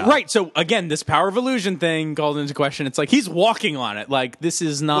gives out. Right. So again, this power of illusion thing called into question. It's like he's walking on it. Like this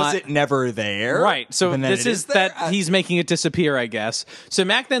is not. Was it never there? Right. So And then this it is there? that he's making it disappear, I guess. So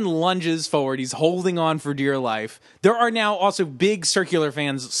Mac then lunges forward. He's holding on for dear life. There are now also big circular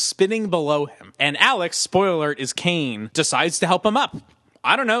fans spinning below him. And Alex, spoiler alert, is Kane, decides to help him up.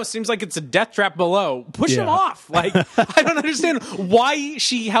 I don't know. Seems like it's a death trap below. Push him Yeah. off. Like, I don't understand why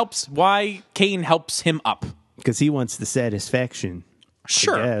why Kane helps him up. Because he wants the satisfaction.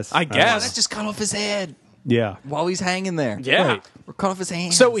 Sure. guess. I Why guess. not just cut off his head Yeah. while he's hanging there? Yeah. Or cut off his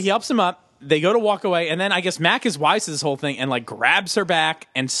hand. So he helps him up. They go to walk away, and then I guess Mac is wise to this whole thing and like grabs her back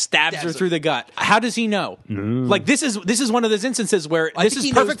and stabs her through the gut. How does he know? Like this is one of those instances where this is think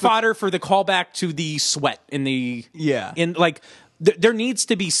he perfect knows fodder for the callback to the sweat in the in like. There needs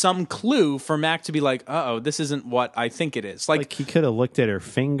to be some clue for Mac to be like, uh-oh, this isn't what I think it is. Like he could have looked at her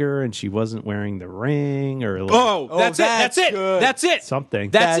finger and she wasn't wearing the ring, or like, that's it. That's it. good. That's it.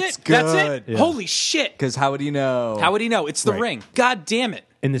 something. That's it. That's good. it. Holy shit. Because how would he know? How would he know? It's the Right. ring. God damn it.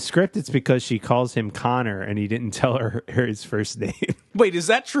 In the script, it's because she calls him Connor and he didn't tell her his first name. Wait, is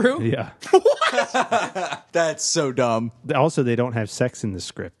that true? Yeah. That's so dumb. Also, they don't have sex in the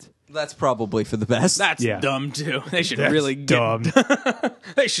script. That's probably for the best. That's Yeah. dumb too. They should That's really get dumb.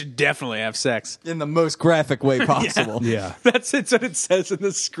 They should definitely have sex. in the most graphic way possible. Yeah. That's what it says in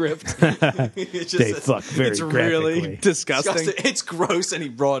the script. It just They says, fuck very It's graphically. really disgusting. disgusting. It's gross and he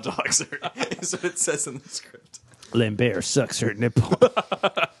raw dogs her. Is what it says in the script. Lambert sucks her nipple.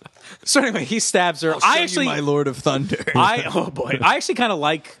 So anyway, he stabs her. Show you my Lord of Thunder. Oh boy, I actually kind of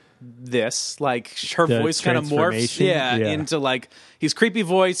like this. Like her The voice kind of morphs, transformation? yeah, Yeah. into like his creepy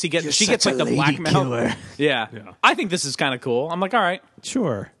voice. She gets like the blackmail. Yeah. I think this is kind of cool. I'm like, all right,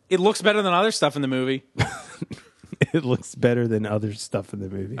 Sure. it looks better than other stuff in the movie. It looks better than other stuff in the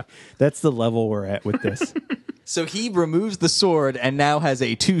movie. That's the level we're at with this. So he removes the sword and now has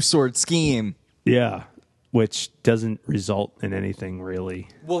a 2-sword scheme. Yeah. Which doesn't result in anything really.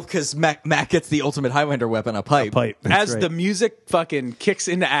 Well, because Mac gets the ultimate Highlander weapon, a pipe. Pipe. That's As right. the music fucking kicks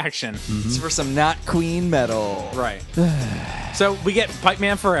into action. It's for some not Queen metal. Right. So we get Pipe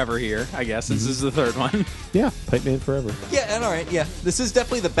Man Forever here, I guess. This is the third one. Yeah, Pipe Man Forever. Yeah, and all right, yeah. This is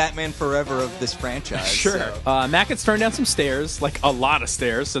definitely the Batman Forever of this franchise. so- Mac gets thrown down some stairs, like a lot of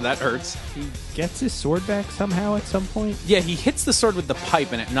stairs, so that hurts. He gets his sword back somehow at some point. Yeah, he hits the sword with the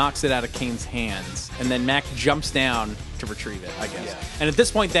pipe and it knocks it out of Kane's hands. And then Mac jumps down to retrieve it, I guess. Yeah. And at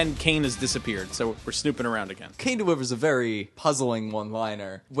this point, then Kane has disappeared, so we're snooping around again. Kane delivers a very puzzling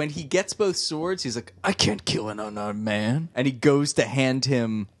one-liner. When he gets both swords, he's like, I can't kill an unarmed man. And he goes to hand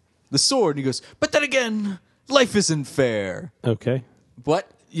him the sword, and he goes, but then again, life isn't fair. Okay. What?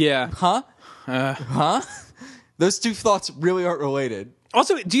 Yeah. Huh? Huh? Those two thoughts really aren't related.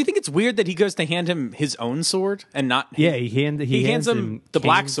 Also, do you think it's weird that he goes to hand him his own sword and not? Yeah, he hands him the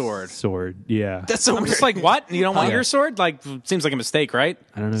black Kane's sword. Sword, yeah. That's so I'm weird. just like, what? You don't want Yeah. your sword? Like, seems like a mistake, right?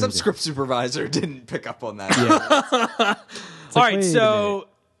 I don't know. Some either. script supervisor didn't pick up on that. All right, wait a so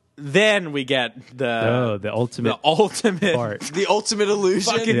then we get Oh, the ultimate the ultimate part. The ultimate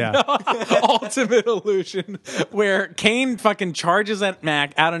illusion. fucking Yeah. ultimate illusion where Kane fucking charges at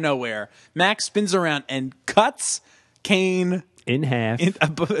Mac out of nowhere. Mac spins around and cuts Kane In half. in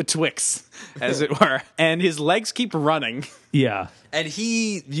a Twix, as it were, and his legs keep running. Yeah. And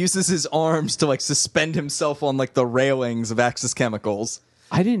he uses his arms to like suspend himself on like the railings of Axis Chemicals.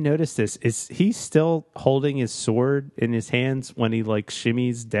 I didn't notice this. Is he still holding his sword in his hands when he like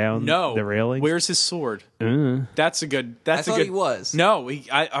shimmies down No, the railing? Where's his sword? That's a good. That's I a thought good. he was. No,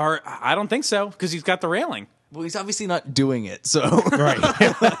 I don't think so because he's got the railing. Well, he's obviously not doing it, so Right.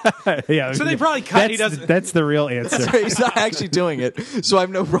 Yeah. So they probably cut. He That's, doesn't. that's the real answer. he's not actually doing it. So I have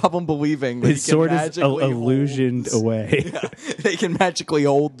no problem believing that His he can sword is magically illusioned hold- away. They can magically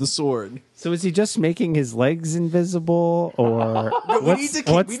hold the sword. So is he just making his legs invisible, or We need to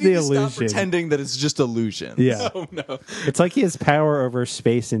what's the stop illusion? pretending that it's just illusion. Yeah. Oh no. It's like he has power over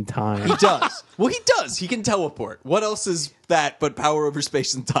space and time. He does. Well, he does. He can teleport. What else is that but power over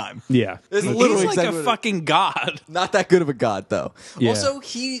space and time? Yeah. It's He's literally like exactly a what it- fucking god. Not that good of a god, though. Yeah. Also,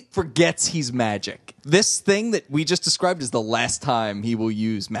 he forgets he's magic. This thing that we just described is the last time he will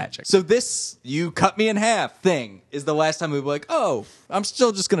use magic. So this, you cut me in half thing, is the last time he'll be like, oh, I'm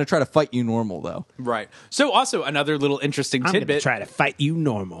still just going to try to fight you normal, though. Right. So also another little interesting I'm gonna tidbit. try to fight you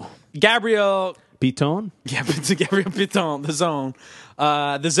normal. Gabriel. Piton? Yeah, but to Gabriel Piton, the zone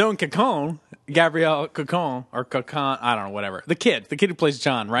Cacon, Gabriel Cacon or Cacon, I don't know, whatever. The kid who plays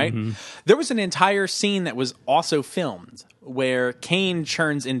John, right? There was an entire scene that was also filmed where Kane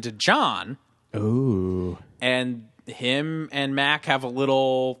turns into John, Ooh. and him and Mac have a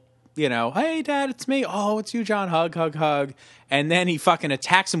little, hey, Dad, it's me. Oh, it's you, John. Hug, hug, hug. And then he fucking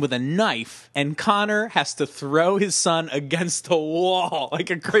attacks him with a knife, and Connor has to throw his son against the wall like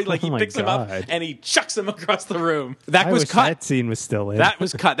a crate. Like he Oh my picks him up God. and he chucks him across the room. That I was wish cut. that scene was still in. That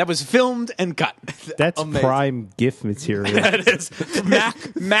was cut. That was filmed and cut. That's Amazing. prime GIF material. That is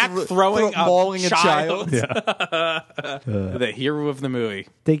Mac throwing Mauling a a child. child. The hero of the movie.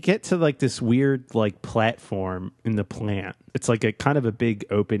 They get to like this weird like platform in the plant. It's like a kind of a big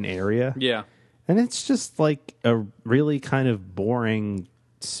open area. Yeah. And it's just like a really kind of boring,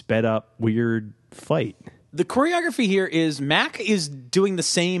 sped up, weird fight. The choreography here is Mac is doing the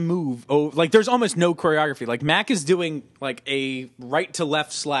same move. Oh, like there's almost no choreography. Like Mac is doing like a right to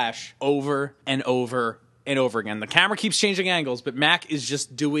left slash over and over and over again. The camera keeps changing angles, but Mac is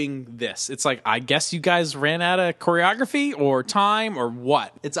just doing this. It's like, I guess you guys ran out of choreography or time or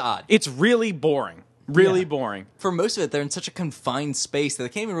what? It's odd. It's really boring. Really boring. For most of it, they're in such a confined space that they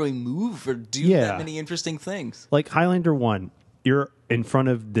can't even really move or do Yeah. that many interesting things. Like Highlander 1, you're in front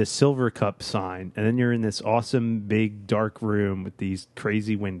of the Silver Cup sign, and then you're in this awesome big dark room with these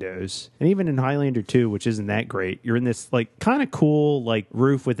crazy windows. And even in Highlander 2, which isn't that great, you're in this like kind of cool like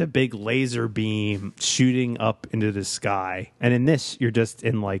roof with a big laser beam shooting up into the sky. And in this, you're just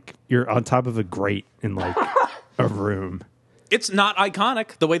in like you're on top of a grate in like a room. It's not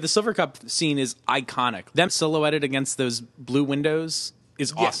iconic. The way the Silver Cup scene is iconic. Them silhouetted against those blue windows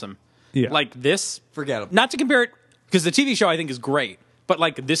is awesome. Yeah. Like this, Forgettable. not to compare it, because the TV show I think is great, but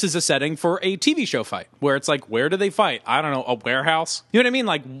like this is a setting for a TV show fight where it's like, where do they fight? I don't know, a warehouse? You know what I mean?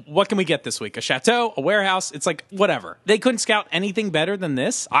 Like, what can we get this week? A chateau, a warehouse? It's like, whatever. They couldn't scout anything better than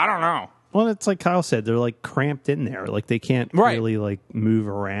this? I don't know. Well, it's like Kyle said, they're like cramped in there. Like they can't Right. really like move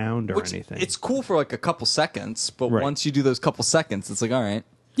around or Which, anything. it's cool for like a couple seconds, but Right. once you do those couple seconds, it's like, all right.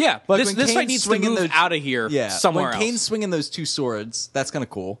 Yeah, Like this when fight Kane's needs to swinging move those- out of here somewhere when else. Kane's swinging those two swords, that's kind of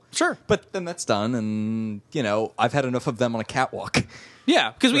cool. Sure. But then that's done, and, you know, I've had enough of them on a catwalk.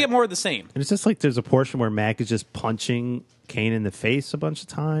 Yeah, because we get more of the same. And it's just like there's a portion where Mac is just punching Kane in the face a bunch of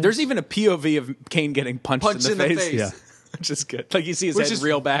times. There's even a POV of Kane getting punched Punch in the face. Yeah. Which is good. Like you see his Which head is-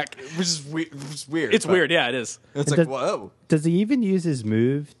 reel back. Which is weird. It's but weird, yeah, it is. It's And like, does- whoa. Does he even use his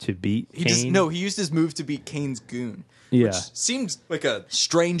move to beat He Kane? just, he used his move to beat Kane's goon. Yeah. Which seems like a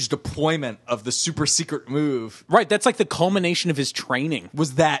strange deployment of the super secret move. Right, that's like the culmination of his training.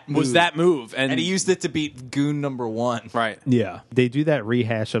 Was that move. And he used it to beat goon number one. Right. Yeah. They do that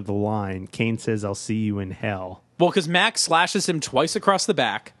rehash of the line. Kane says, "I'll see you in hell." Well, because Max slashes him twice across the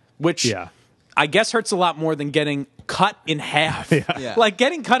back, which Yeah. I guess hurts a lot more than getting cut in half. Yeah. Like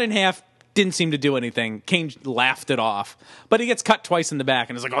getting cut in half didn't seem to do anything. Kane laughed it off. But he gets cut twice in the back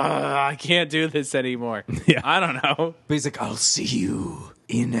and is like, I can't do this anymore. Yeah. I don't know. But he's like, I'll see you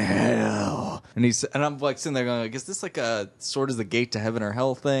in hell. And I'm like sitting there going, like, is this like a sword is the gate to heaven or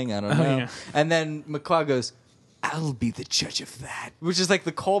hell thing? I don't know. yeah. And then McClaw goes, I'll be the judge of that. Which is like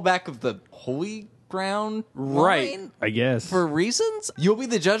the callback of the holy ground Right. line? I guess. For reasons? You'll be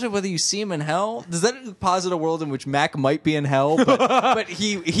the judge of whether you see him in hell? Does that posit a world in which Mac might be in hell, but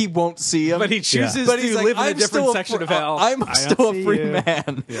he won't see him? But he chooses But to he's like, live in a "I'm different still section fr- of hell. I'm I still don't a see free you."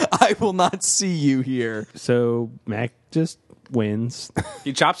 man. I will not see you here. So Mac just wins.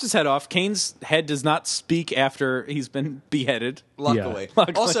 He chops his head off. Kane's head does not speak after he's been beheaded. Luckily.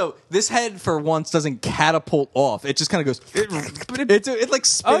 Luckily. Also, this head for once doesn't catapult off. It just kind of goes. It like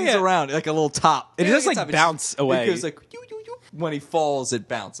spins yeah. around like a little top. It does, a like, top. bounce away. It goes like yoo, yoo, yoo. When he falls, it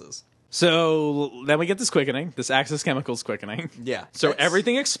bounces. So then we get this quickening, this Axis Chemicals quickening. Yeah. So That's-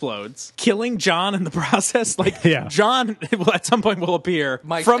 everything explodes, killing John in the process. Like, Yeah. John will at some point will appear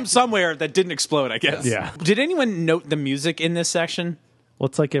Mike- from somewhere that didn't explode, I guess. Yeah. Did anyone note the music in this section? Well,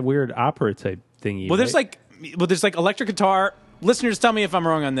 it's like a weird opera type thingy. Well, there's right? like electric guitar. Listeners, tell me if I'm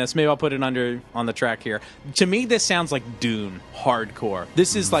wrong on this. Maybe I'll put it on the track here. To me, this sounds like Dune hardcore.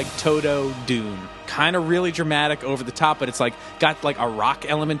 This is like Toto Dune, kind of really dramatic, over the top, but it's like got like a rock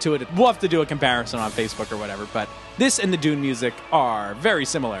element to it. We'll have to do a comparison on Facebook or whatever. But this and the Dune music are very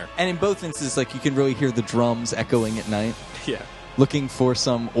similar. And in both instances, like you can really hear the drums echoing at night, Yeah. looking for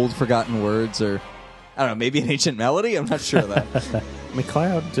some old forgotten words or I don't know, maybe an ancient melody. I'm not sure of that.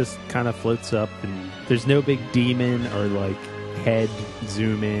 McLeod just kind of floats up, and there's no big demon or like head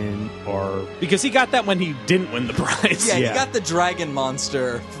zoom in or Because he got that when he didn't win the prize. Yeah, Yeah. he got the dragon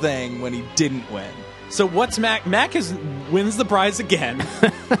monster thing when he didn't win. So what's Mac? Mac wins the prize again,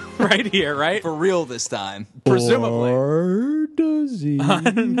 right here, right? For real this time. Presumably. Or does he? I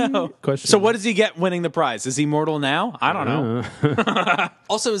don't know. Question. So what does he get winning the prize? Is he mortal now? I don't know.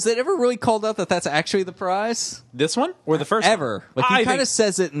 Also, is it ever really called out that that's actually the prize? This one or the first Ever. one? Like, I he kind think- of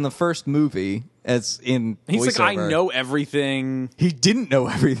says it in the first movie as in He's like, I voiceover. know everything. He didn't know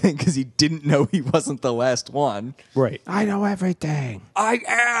everything because he didn't know he wasn't the last one. Right. I know everything. I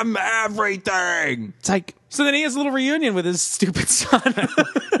am everything. It's like, So then he has a little reunion with his stupid son.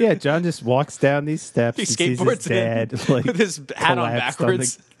 yeah, John just walks down these steps He and sees his skateboards dad in like with his hat on collapsed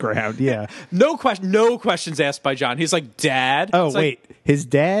backwards. the ground. Yeah. No questions asked by John. He's like, Dad. Oh It's like, wait, his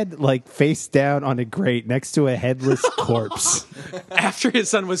dad like face down on a grate next to a headless corpse. after his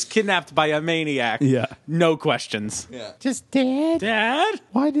son was kidnapped by a maniac. Yeah. No questions. Yeah. Just Dad. Dad.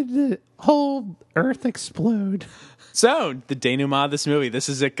 Why did the whole Earth explode? So the denouement of this movie. This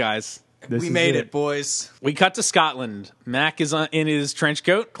is it, guys. This We is made it, boys. We cut to Scotland. Mac is in his trench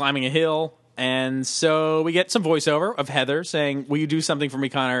coat, climbing a hill. And so we get some voiceover of Heather saying, "Will you do something for me,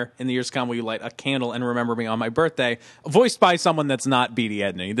 Connor? In the years to come, will you light a candle and remember me on my birthday?" Voiced by someone that's not Beatty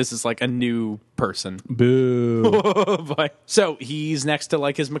Edney. This is like a new person. Boo. But- so he's next to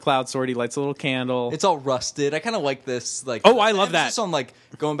like his McLeod sword. He lights a little candle. It's all rusted. I kind of like this. Like, Oh, I love that. emphasis on like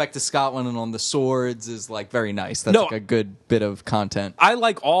going back to Scotland and on the swords is like very nice. That's No. like a good bit of content. I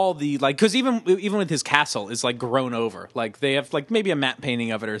like all the like because even with his castle is like grown over. Like they have like maybe a matte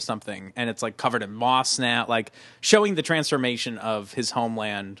painting of it or something, and it's like covered in moss now. Like showing the transformation of his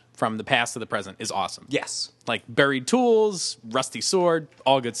homeland from the past to the present is awesome. Yes. Like buried tools, rusty sword,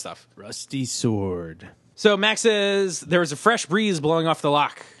 all good stuff. Rusty sword. So Max says there is a fresh breeze blowing off the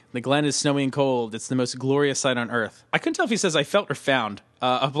loch. The glen is snowy and cold. It's the most glorious sight on earth. I couldn't tell if he says I felt or found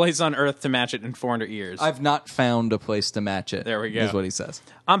a place on earth to match it in 400 years. I've not found a place to match it. There we go. Is what he says.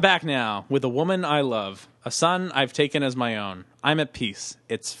 I'm back now with a woman I love, a son I've taken as my own. I'm at peace.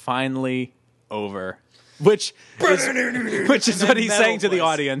 It's finally over. Which is what he's metal saying to the voice.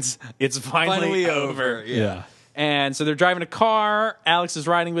 audience. It's finally over. Yeah. And so they're driving a car. Alex is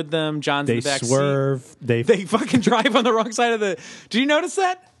riding with them. John's in They the back swerve. seat. They They fucking drive on the wrong side of the. Do you notice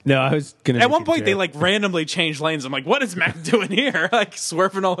that? No, I was gonna. At make one a point, they joke. like randomly change lanes. I'm like, what is Mac doing here? Like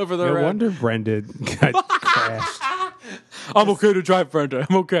swerving all over the No road. wonder Brenda got crashed. I'm okay to drive, Brenda.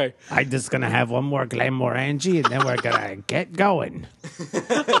 I'm okay. I'm just gonna have one more Glenmore Angie, and then we're gonna get going.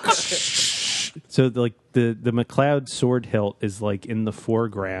 So like the McLeod sword hilt is like in the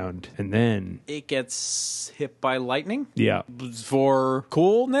foreground, and then It gets hit by lightning. yeah, For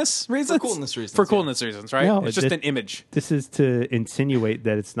coolness reasons? coolness reasons, For yeah. coolness reasons, right? No, it's just it- an image. this is to insinuate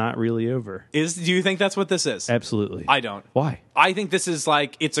that it's not really over. Do you think that's what this is? Absolutely. I don't. Why? I think this is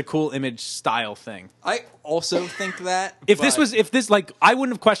like it's a cool image style thing. I also think that If but- this like I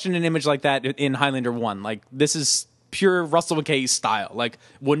wouldn't have questioned an image like that in Highlander 1. Like this is pure Russell McKay style. Like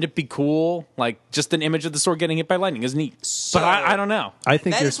wouldn't it be cool? Like just an image of the sword getting hit by lightning is neat. But I don't know. I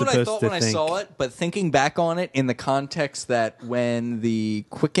think that you're is what I supposed thought to when think. I saw it, but thinking back on it in the context that when the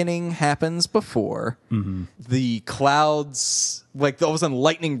quickening happens before, the clouds, like all of a sudden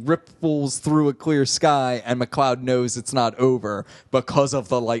lightning ripples through a clear sky, and McLeod knows it's not over because of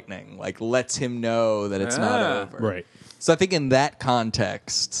the lightning, like lets him know that it's not over. Right. So I think in that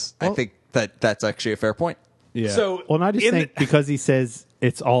context, I think that that's actually a fair point. Yeah. So, well, and I just in think the- because he says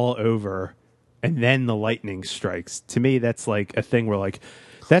it's all over, and then the lightning strikes. To me, that's like a thing where like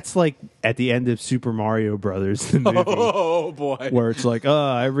that's like at the end of Super Mario Brothers, the movie, Oh boy. where it's like,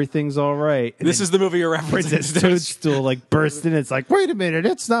 oh, everything's all right. And This then is the movie you're referencing. Princess Toadstool like burst in. It's like, wait a minute,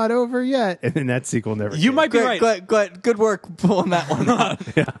 it's not over yet. And then that sequel never. You came. might be right. Good work pulling that one out.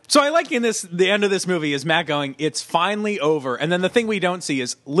 So I like in the end of this movie is Matt going, "It's finally over," and then the thing we don't see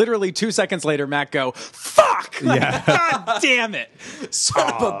is literally 2 seconds later, Matt go, "Fuck! Yeah. God damn it,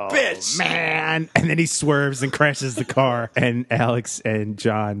 son of a bitch!" Man, and then he swerves and crashes the car, and Alex and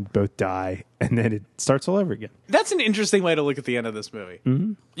John both die, and then it starts all over again. That's an interesting way to look at the end of this movie.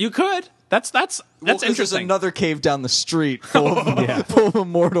 Mm-hmm. You could. That's Well, 'cause there's interesting. another cave down the street full of, full of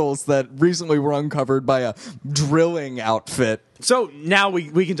immortals that recently were uncovered by a drilling outfit. So now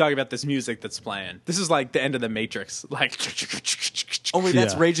we can talk about this music that's playing. This is like the end of the Matrix. Like, Only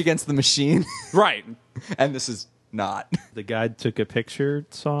that's Yeah. Rage Against the Machine, right. and this is not. The God Took a Picture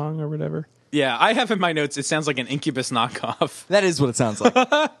song or whatever. Yeah, I have in my notes, it sounds like an Incubus knockoff. That is what it sounds like.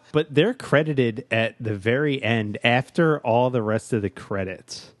 But they're credited at the very end after all the rest of the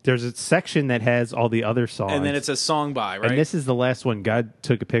credits. There's a section that has all the other songs. And then it's a song by, right? And this is the last one. God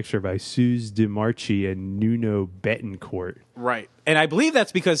Took a Picture by Suze DeMarchi and Nuno Betancourt. Right. And I believe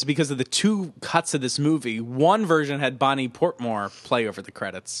that's because of the two cuts of this movie. One version had Bonnie Portmore play over the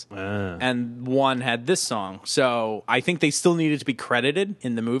credits. And one had this song. So I think they still needed to be credited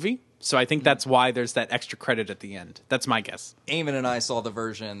in the movie. So I think that's why there's that extra credit at the end. That's my guess. Eamon and I saw the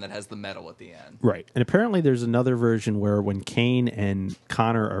version that has the metal at the end. Right. And apparently there's another version where when Kane and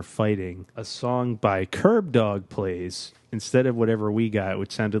Connor are fighting, a song by Curb Dog plays instead of whatever we got,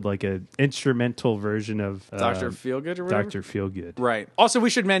 which sounded like an instrumental version of Dr. Feelgood or whatever? Dr. Feelgood. Right. Also, we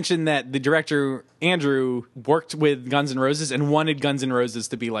should mention that the director, Andrew, worked with Guns N' Roses and wanted Guns N' Roses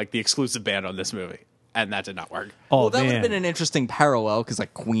to be like the exclusive band on this movie. And that did not work. Oh, Well, that would have man. been an interesting parallel because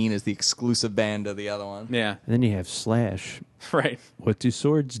like Queen is the exclusive band of the other one. Yeah. And then you have Slash. Right. What do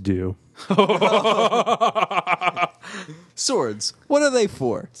swords do? Swords. What are they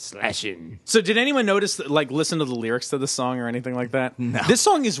for? Slashing. So did anyone notice, like, listen to the lyrics to the song or anything like that? No. This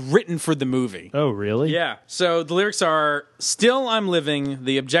song is written for the movie. Oh, really? Yeah. So the lyrics are, "Still I'm living,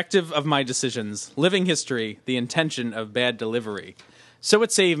 the objective of my decisions, living history, the intention of bad delivery. So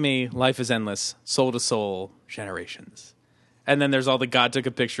it saved me. Life is endless. Soul to soul. Generations. And then there's all the God took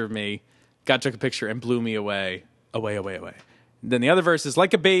a picture of me. God took a picture and blew me away. Away, away, away. Then the other verse is,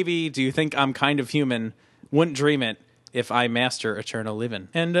 like a baby, do you think I'm kind of human? Wouldn't dream it if I master eternal living.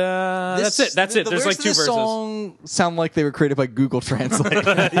 And that's it. That's it. There's like two verses. Song sound like they were created by Google Translate.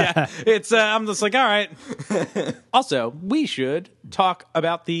 Yeah. It's I'm just like, all right. Also, we should talk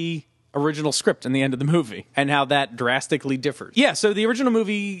about the original script in the end of the movie and how that drastically differs. Yeah, so the original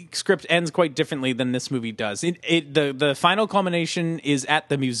movie script ends quite differently than this movie does. The final culmination is at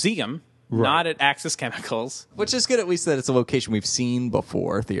the museum, not at Axis Chemicals. Which is good, at least that it's a location we've seen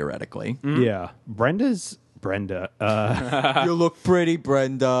before, theoretically. Yeah. Brenda. You look pretty,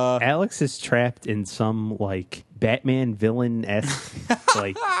 Brenda. Alex is trapped in some like Batman villain-esque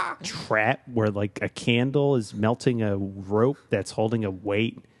like trap where like a candle is melting a rope that's holding a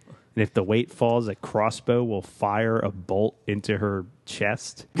weight. And if the weight falls, a crossbow will fire a bolt into her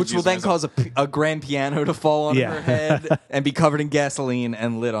chest. Which will then cause a grand piano to fall on her head and be covered in gasoline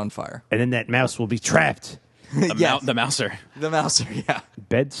and lit on fire. And then that mouse will be trapped. The Mouser. The Mouser, yeah.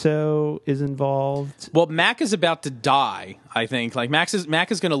 Bedso is involved. Well, Mac is about to die, I think. Like Mac is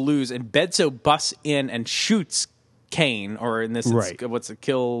going to lose, and Bedso busts in and shoots Kane, or in this, it's, what's it,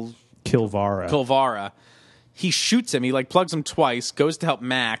 Kilvara. He shoots him. He like plugs him twice, goes to help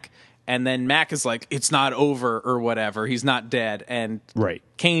Mac, and then Mac is like, it's not over or whatever. He's not dead. And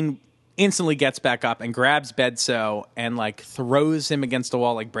Kane instantly gets back up and grabs Bedso and like throws him against a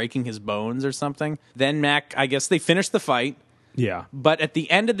wall, like breaking his bones or something. Then Mac, I guess they finish the fight. Yeah. But at the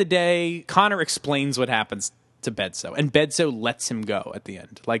end of the day, Connor explains what happens to Bedso, and Bedso lets him go at the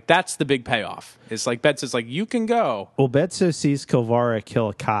end. Like, that's the big payoff. It's like Bedso's like, you can go. Well, Bedso sees Kilvara kill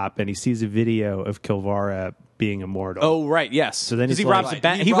a cop, and he sees a video of Kilvara being immortal. Oh, right, yes. So then he robs a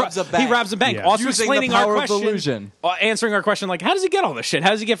bank. He robs a bank. Yeah. Also Using explaining the power our of question, illusion. Answering our question, like, how does he get all this shit? How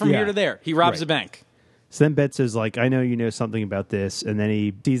does he get from here to there? He robs a bank. So then Bedso's like, I know you know something about this, and then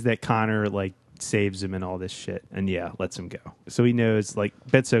he sees that Connor like saves him and all this shit, and lets him go. So he knows, like,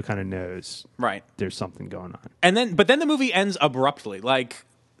 Bedso kind of knows, right? There's something going on. And then, but then the movie ends abruptly. Like,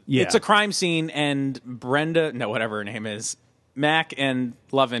 it's a crime scene, and Brenda, whatever her name is, Mac and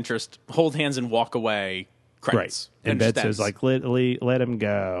love interest hold hands and walk away. Credits. Right. And Bedso's like, let him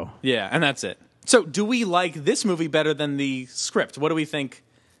go. Yeah, and that's it. So, do we like this movie better than the script? What do we think?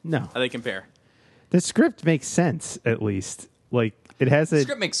 No, how they compare? The script makes sense, at least. Like, it has the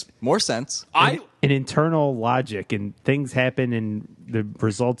script makes more sense. An internal logic, and things happen, and the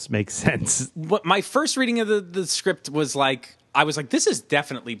results make sense. What my first reading of the script was like, I was like, this is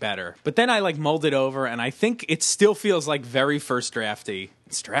definitely better. But then I like mulled it over, and I think it still feels like very first drafty.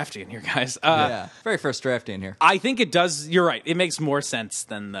 It's drafty in here, guys. Very first drafty in here. I think it does. You're right. It makes more sense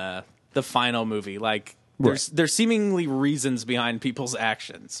than the final movie. Like, there's seemingly reasons behind people's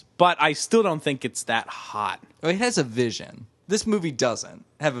actions, but I still don't think it's that hot. Well, it has a vision. This movie doesn't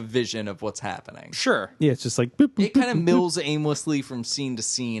have a vision of what's happening. Sure. Yeah, it's just like boop, boop, it kind of boop, mills aimlessly from scene to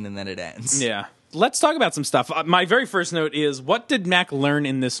scene, and then it ends. Yeah. Let's talk about some stuff. My very first note is, what did Mac learn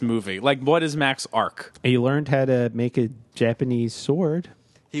in this movie? Like, what is Mac's arc? He learned how to make a Japanese sword.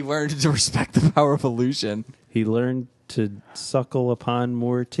 He learned to respect the power of illusion. He learned to suckle upon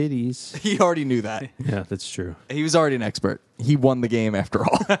more titties. He already knew that. Yeah, that's true. He was already an expert. He won the game after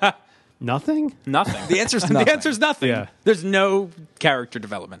all. Nothing? Nothing. The answer's nothing. The answer's nothing. Yeah. There's no character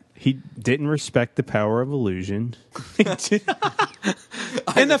development. He didn't respect the power of illusion.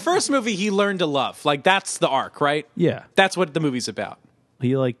 In the first movie, he learned to love. Like, that's the arc, right? Yeah. That's what the movie's about.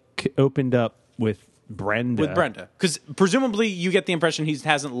 He, like, opened up with Brenda. Because presumably you get the impression he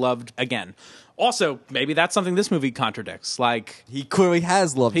hasn't loved again. Also, maybe that's something this movie contradicts. Like, he clearly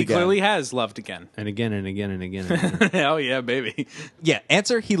has loved again. He clearly has loved again. And again and again and again. And again. Hell yeah, baby. Yeah,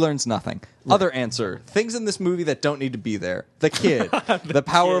 answer, he learns nothing. Right. Other answer, things in this movie that don't need to be there. The kid, the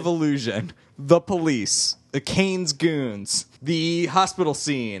power of illusion, the police, the Kane's goons, the hospital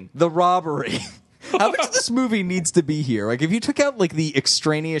scene, the robbery. How much of this movie needs to be here? Like, if you took out, like, the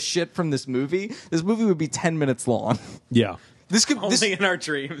extraneous shit from this movie would be 10 minutes long. Yeah. This could Only in our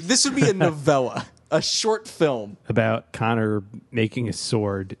dreams. This would be a novella, a short film about Connor making a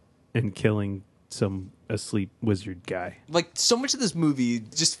sword and killing some asleep wizard guy. Like, so much of this movie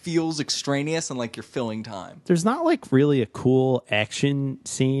just feels extraneous and like you're filling time. There's not like really a cool action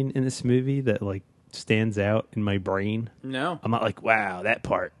scene in this movie that like stands out in my brain. No. I'm not like, wow, that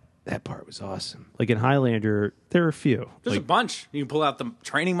part was awesome. Like in Highlander, there are a few. There's a bunch. You can pull out the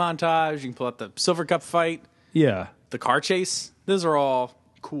training montage. You can pull out the Silver Cup fight. Yeah. The car chase. Those are all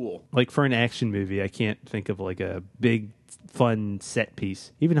cool. Like for an action movie, I can't think of like a big fun set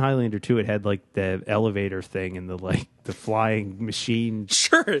piece. Even Highlander 2, it had like the elevator thing and the flying machine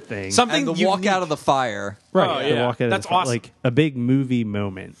Sure. thing. Something And the walk out of the fire. right. Oh, the yeah. walk out of That's the, awesome. like a big movie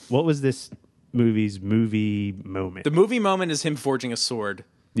moment. What was this movie's movie moment? The movie moment is him forging a sword,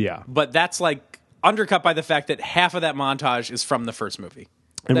 yeah. but that's like undercut by the fact that half of that montage is from the first movie.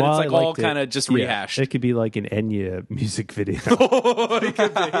 And That while it's like I all liked it, kind of just yeah, rehashed. it could be like an Enya music video.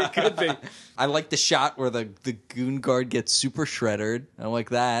 It could be. I like the shot where the goon guard gets super shredded. I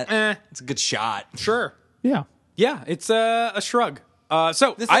like that. It's a good shot. Sure. yeah. Yeah, it's a shrug.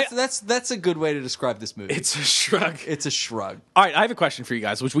 So That's a good way to describe this movie. it's a shrug. It's a shrug. All right, I have a question for you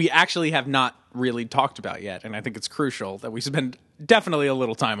guys, which we actually have not really talked about yet, and I think it's crucial that we spend definitely a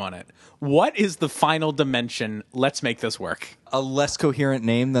little time on it. What is the final dimension? Let's make this work. A less coherent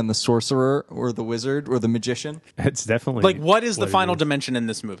name than the sorcerer or the wizard or the magician. It's definitely Like, what is the it final is. dimension in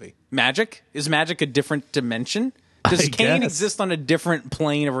this movie? Magic? Is magic a different dimension? Does I Kane guess. exist on a different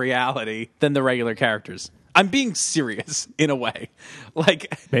plane of reality than the regular characters? I'm being serious in a way.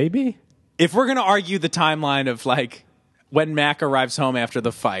 Like, Maybe? if we're going to argue the timeline of, like, when Mac arrives home after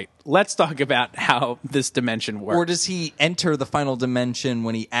the fight, let's talk about how this dimension works. Or does he enter the final dimension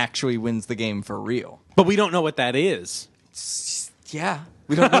when he actually wins the game for real? But we don't know what that is. Yeah.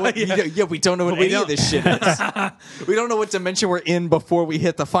 We don't know what, we don't know what any of this shit is. We don't know what dimension we're in before we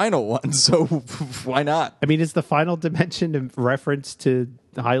hit the final one, so why not? I mean, is the final dimension a reference to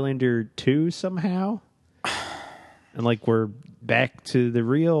Highlander 2 somehow? And like we're back to the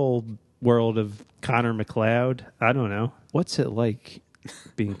real world of Connor McLeod? I don't know. What's it like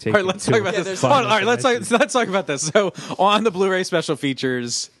being taken All right, let's to talk about a this. final All right, let's dimension? talk about this. So, on the Blu-ray special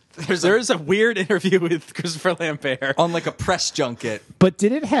features, there's a weird interview with Christopher Lambert. On like a press junket. But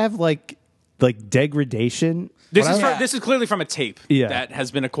did it have like degradation? This What is I- this is clearly from a tape Yeah. that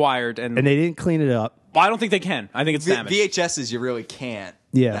has been acquired, and and they didn't clean it up. well, I don't think they can. I think it's damaged. VHSs, you really can't.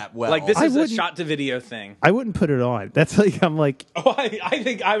 Yeah. That well. Like, this I is a wouldn't- shot to video thing. I wouldn't put it on. That's like I'm like Oh, I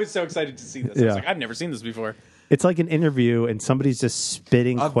think I was so excited to see this. I Yeah. was like, I've never seen this before. it's like an interview and somebody's just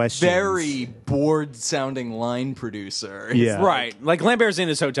spitting a questions. very bored sounding line producer. Yeah. Right. Like, Lambert's in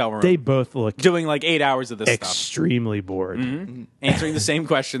his hotel room They both look doing like 8 hours of this stuff. extremely bored. Answering the same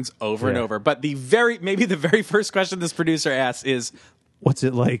questions over and Yeah. over. But maybe the very first question this producer asks is, What's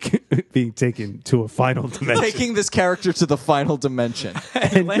it like being taken to a final dimension? Taking this character to the final dimension.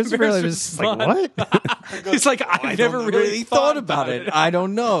 and Lambert's Christopher Lambert is just like, response- what? he's like, I never really thought about it. I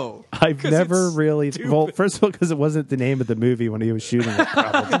don't know. I've never it's really. stupid. Well, first of all, because it wasn't the name of the movie when he was shooting it.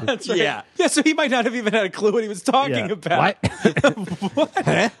 Probably. That's right. Yeah. Yeah, so he might not have even had a clue what he was talking Yeah. about.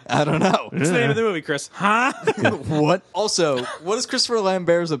 What? I don't know. What's the name of the movie, Chris? Huh? What? Also, what is Christopher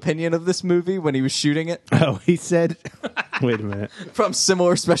Lambert's opinion of this movie when he was shooting it? Oh, he said. Wait a minute. From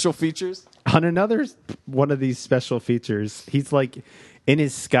similar special features? On another one of these special features, he's like in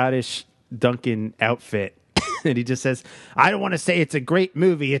his Scottish Duncan outfit. And he just says, I don't want to say it's a great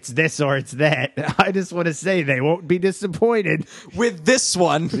movie. It's this or it's that. I just want to say they won't be disappointed. With this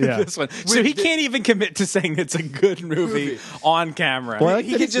one. Yeah. This one. So he can't even commit to saying it's a good movie on camera. Well, I like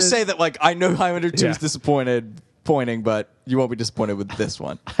He that could it just says- say that, like, I know Highlander 2 Yeah. is disappointing, but you won't be disappointed with this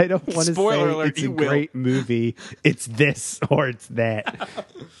one. I don't want to Spoiler say alert, it's a you will. great movie. It's this or it's that.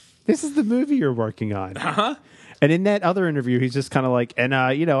 This is the movie you're working on. Uh-huh. And in that other interview, he's just kind of like, and,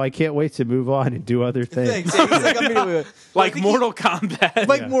 I can't wait to move on and do other things. Thanks. Yeah, he's like, immediately- like I think Mortal Kombat.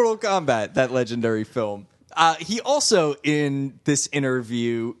 like Mortal Kombat, that legendary film. He also, in this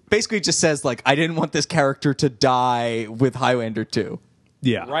interview, basically just says, like, I didn't want this character to die with Highlander 2.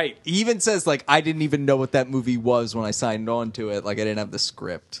 Yeah. right. He even says, like, I didn't even know what that movie was when I signed on to it. Like, I didn't have the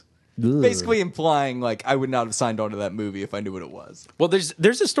script. Ugh. Basically implying, like, I would not have signed on to that movie if I knew what it was. Well, there's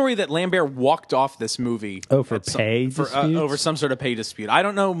a story that Lambert walked off this movie. Oh, for at pay disputes? over some sort of pay dispute. I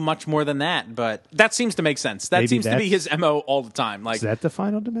don't know much more than that, but that seems to make sense. That Maybe seems to be his that's- MO all the time. Like Is that the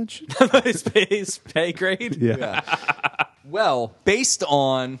final dimension? his pay grade. Yeah. Well, based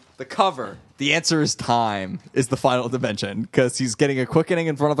on the cover, the answer is time is the final dimension because he's getting a quickening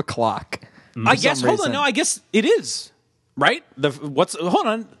in front of a clock. I guess. some Hold on. reason. No, I guess it is. Right. Hold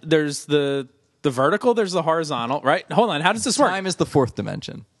on. There's the vertical. There's the horizontal. Right. Hold on. How does this work? Time is the fourth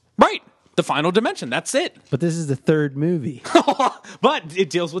dimension. Right. The final dimension. That's it. But this is the third movie. But it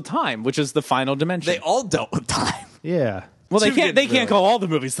deals with time, which is the final dimension. They all dealt with time. Yeah. well, they two can't. They didn't can't really. call all the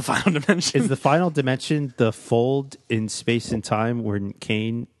movies the final dimension. Is the final dimension the fold in space and time where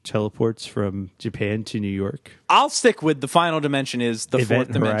Kane teleports from Japan to New York? I'll stick with the final dimension is the Event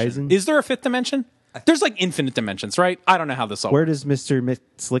fourth dimension. Horizon? Is there a fifth dimension? There's like infinite dimensions, right? I don't know how this all Where works. does Mr.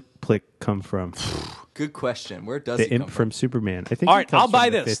 Slickplick come from? Good question. Where does The he come imp from Superman. I think. All he right, comes I'll from buy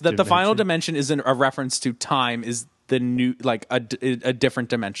the this. fifth That the final dimension is a reference to time is the new, like a different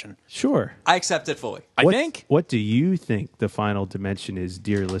dimension. Sure. I accept it fully. I think What do you think the final dimension is,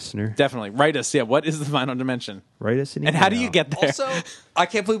 dear listener? definitely write us. Yeah, what is the final dimension, Write us an email. and how do you get there? Also, I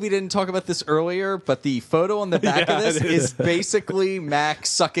can't believe we didn't talk about this earlier, but the photo on the back of this is basically Mac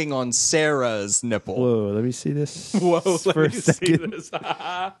sucking on Sarah's nipple. Whoa, let me see this. Whoa, for let a me see second. this.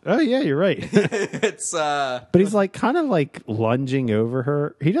 Oh yeah, you're right. It's But he's like kind of like lunging over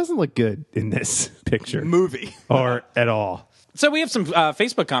her. He doesn't look good in this picture movie. or at all. So we have some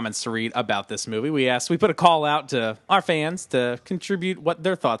Facebook comments to read about this movie. We put a call out to our fans to contribute what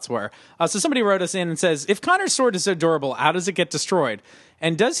their thoughts were. So somebody wrote us in and says, if Connor's sword is so durable, how does it get destroyed?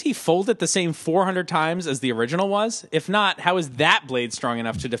 And does he fold it the same 400 times as the original was? If not, how is that blade strong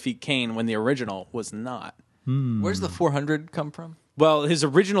enough to defeat Kane when the original was not? Where's the 400 come from? Well, his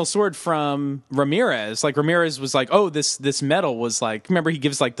original sword from Ramirez, like Ramirez was like, oh, this metal was like, remember he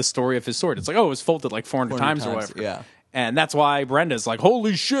gives like the story of his sword. It's like, oh, it was folded like 400 times or whatever. Yeah. And that's why Brenda's like,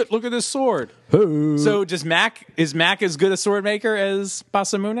 holy shit, look at this sword. So is Mac as good a sword maker as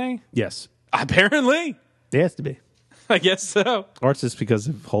Basamune? Yes, Apparently. it has to be. I guess so. Or it's just because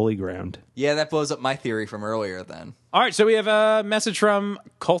of holy ground. Yeah, that blows up my theory from earlier then. All right, so we have a message from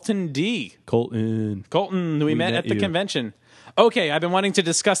Colton D. Colton. Colton, who we met at the you. convention. Okay, I've been wanting to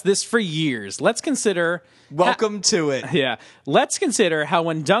discuss this for years. Let's consider... Welcome to it. Yeah. Let's consider how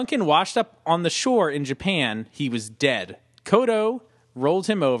when Duncan washed up on the shore in Japan, he was dead. Kodo rolled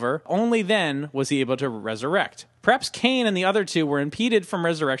him over. Only then was he able to resurrect. Perhaps Kane and the other two were impeded from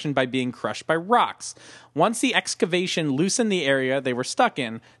resurrection by being crushed by rocks. Once the excavation loosened the area they were stuck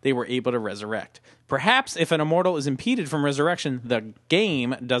in, they were able to resurrect. Perhaps if an immortal is impeded from resurrection, the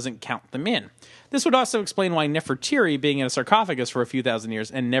game doesn't count them in. This would also explain why Nefertiti, being in a sarcophagus for a few thousand years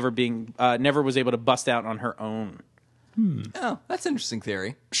and never was able to bust out on her own. Oh, that's an interesting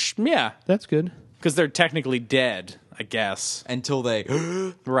theory. Yeah, That's good. because they're technically dead, I guess. Until they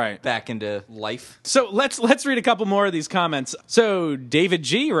Right. back into life. So let's read a couple more of these comments. So David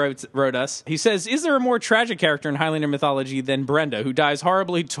G wrote us. He says, "Is there a more tragic character in Highlander mythology than Brenda, who dies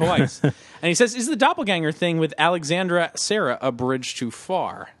horribly twice?" And he says, "Is the doppelganger thing with Alexandra Sarah a bridge too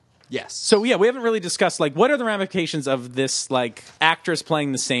far?" Yes. So yeah, we haven't really discussed like what are the ramifications of this like actress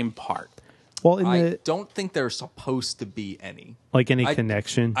playing the same part. Well, in I the don't think there's supposed to be any. like any I-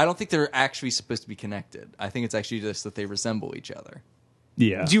 connection. I don't think they're actually supposed to be connected. I think it's actually just that they resemble each other.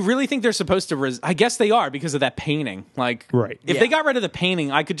 yeah. Do you really think they're supposed to? I guess they are because of that painting. Like, Right. If Yeah. they got rid of the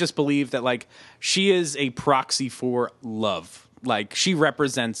painting, I could just believe that like she is a proxy for love. Like she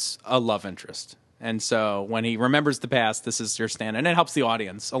represents a love interest. And so when he remembers the past, this is your stand, and it helps the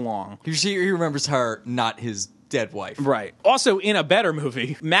audience along. He remembers her, not his dead wife. Right. Also, in a better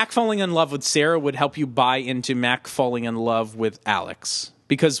movie, Mac falling in love with Sarah would help you buy into Mac falling in love with Alex.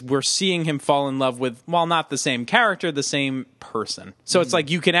 Because we're seeing him fall in love with, well, not the same character, the same person. So it's like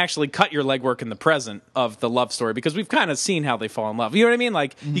you can actually cut your legwork in the present of the love story because we've kind of seen how they fall in love. You know what I mean?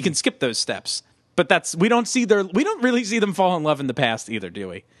 Like you can skip those steps. But we don't really see them fall in love in the past either, do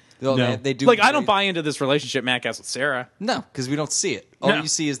we? Though No. They do. Like I don't buy into this relationship Mac has with Sarah. No, because we don't see it. All No. you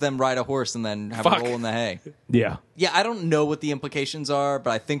see is them ride a horse and then have Fuck. a roll in the hay. yeah. Yeah, I don't know what the implications are,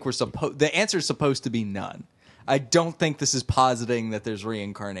 but I think the answer is supposed to be none. I don't think this is positing that there's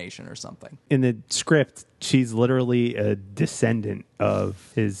reincarnation or something. In the script, she's literally a descendant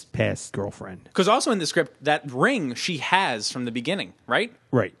of his past girlfriend. Because also in the script, that ring she has from the beginning, right?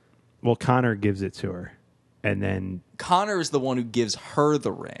 Right. Well, Connor gives it to her. And then Connor is the one who gives her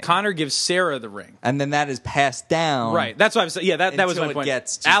the ring. Connor gives Sarah the ring. And then that is passed down. Right. That's what I was saying. Yeah, that was Until my it point.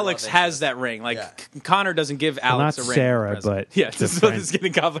 gets to Alex love has interest. that ring. Like, Yeah. Connor doesn't give Alex not a ring. Sarah, present. but yeah, the this French- is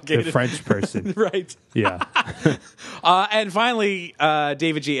getting complicated. the French person. Right. Yeah. And finally,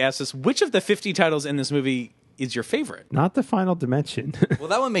 David G asks us, which of the 50 titles in this movie is your favorite? Not the final dimension. Well,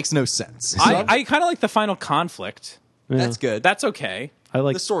 that one makes no sense. I kind of like the final conflict. That's good. That's okay. I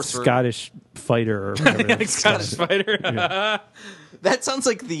like The sorcerer. Scottish fighter or whatever. Like Scottish Fighter. That sounds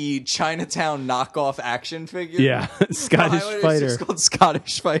like the Chinatown knockoff action figure. Yeah. Scottish It's fighter. just called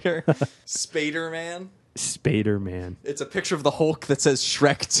Scottish Fighter. Spader Man. Spader Man. It's a picture of the Hulk that says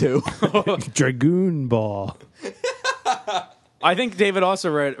Shrek 2. Dragoon Ball. I think David also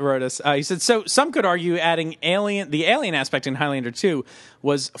wrote us. He said, so some could argue adding the alien aspect in Highlander 2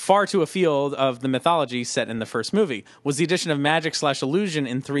 was far too afield of the mythology set in the first movie. Was the addition of magic/illusion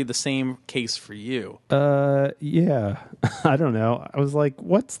in 3 the same case for you? Yeah. I don't know. I was like,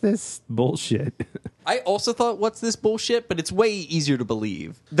 what's this bullshit? I also thought, what's this bullshit? But it's way easier to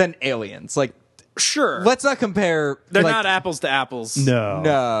believe than aliens. Like, Sure. let's not compare. They're like, not apples to apples. No.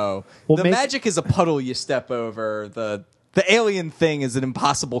 No. Well, the make- magic is a puddle you step over. The The alien thing is an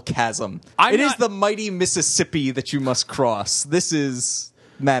impossible chasm. I'm It is not- the mighty Mississippi that you must cross. This is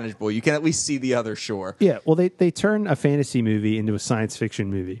manageable. You can at least see the other shore. Yeah, well, they turn a fantasy movie into a science fiction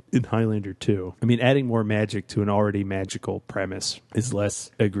movie in Highlander 2. I mean, adding more magic to an already magical premise is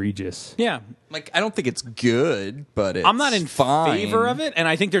less egregious. Yeah. Like, I don't think it's good, but it's I'm not in fine. favor of it, and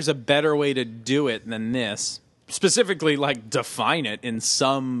I think there's a better way to do it than this. Specifically, like, define it in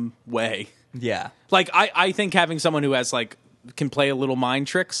some way. Yeah. Like, I think having someone who has, like, can play a little mind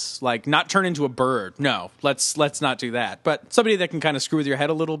tricks, like not turn into a bird. No, let's not do that. But somebody that can kind of screw with your head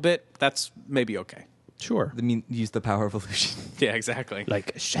a little bit, that's maybe okay. Sure. I mean, use the power of illusion. Yeah, exactly.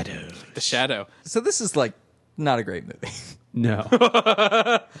 Like a shadow. The shadow. So this is, like, not a great movie. No.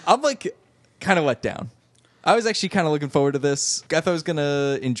 I'm, like, kind of let down. I was actually kind of looking forward to this. I thought I was going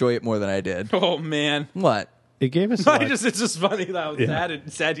to enjoy it more than I did. Oh man, What? It gave us a lot. it's just funny how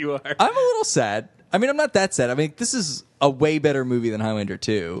sad you are. I'm a little sad. I mean, I'm not that sad. I mean, this is a way better movie than Highlander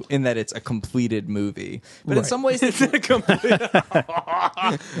 2 in that it's a completed movie. But in Right. some ways, It's a complete,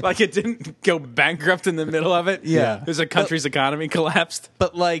 like it didn't go bankrupt in the middle of it. Yeah. There's a country's economy collapsed.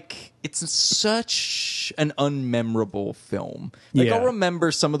 but like, it's such an unmemorable film. Like, Yeah. I'll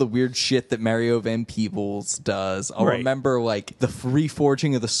remember some of the weird shit that Mario Van Peebles does. I'll Right. remember, like, the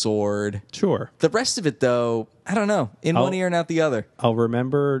reforging of the sword. Sure. The rest of it, though, I don't know. In one ear and out the other. I'll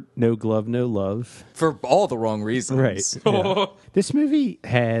remember No Glove, No Love. For all the wrong reasons. Right. Yeah. This movie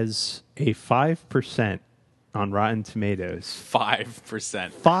has a 5% on Rotten Tomatoes.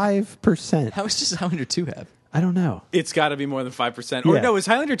 5%. 5%. How much does Highlander 2 have? I don't know. It's got to be more than 5%. Or Yeah. no, is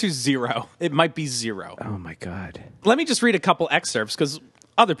Highlander 2 0? It might be 0. Oh my God. Let me just read a couple excerpts because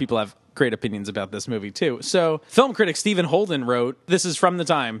other people have great opinions about this movie too. So, film critic Stephen Holden wrote, this is from the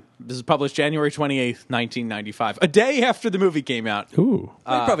time. This is published January 28th, 1995, a day after the movie came out. Ooh. We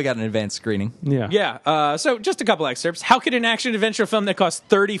probably got an advanced screening. Yeah. Yeah, so just a couple excerpts. How could an action-adventure film that cost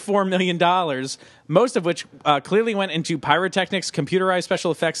 $34 million, most of which clearly went into pyrotechnics, computerized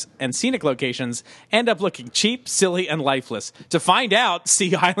special effects, and scenic locations, end up looking cheap, silly, and lifeless? To find out,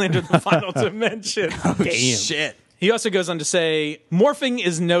 see Highlander: The Final Dimension. Damn. Shit. He also goes on to say, morphing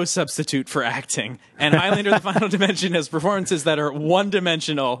is no substitute for acting, and Highlander: The Final Dimension has performances that are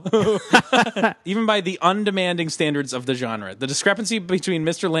one-dimensional, even by the undemanding standards of the genre. The discrepancy between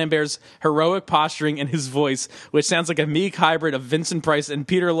Mr. Lambert's heroic posturing and his voice, which sounds like a meek hybrid of Vincent Price and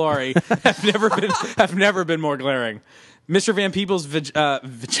Peter Lorre, have never been more glaring. Mr. Van Peebles' Vegeta?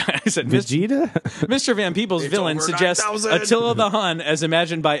 Mr. Van Peebles' villain suggests Attila the Hun as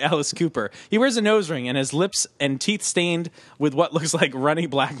imagined by Alice Cooper. He wears a nose ring and has lips and teeth stained with what looks like runny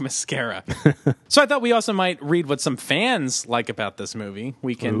black mascara. So I thought we also might read what some fans like about this movie.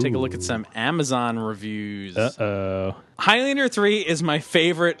 We can take a look at some Amazon reviews. Uh-oh. Highlander 3 is my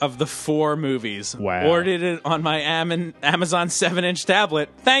favorite of the 4 movies. Wow. Ordered it on my Amazon 7-inch tablet.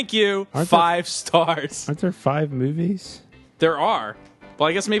 Thank you. Aren't there- 5 stars. Aren't there 5 movies? There are. Well,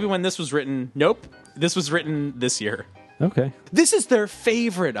 I guess maybe when this was written. Nope. This was written this year. Okay. This is their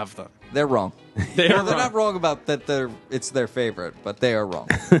favorite of them. They're wrong. They're They're wrong. not wrong about that. It's their favorite, but they are wrong.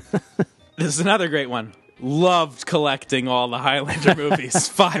 This is another great one. Loved collecting all the Highlander movies.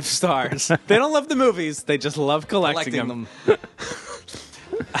 5 stars. They don't love the movies. They just love collecting them.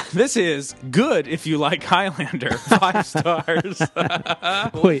 This is good if you like Highlander. 5 stars.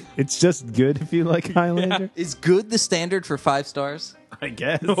 Wait, it's just good if you like Highlander? Is good the standard for 5 stars? I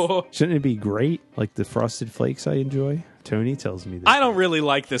guess. Shouldn't it be great? Like the Frosted Flakes I enjoy? Tony tells me that. I don't really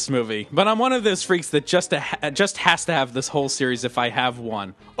like this movie, but I'm one of those freaks that just has to have this whole series if I have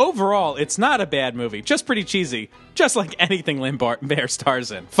one. Overall, it's not a bad movie, just pretty cheesy, just like anything Lambert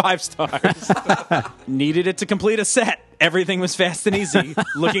stars in. 5 stars. Needed it to complete a set. Everything was fast and easy.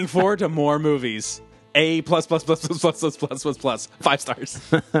 Looking forward to more movies. A plus plus plus plus plus plus plus plus plus 5 stars.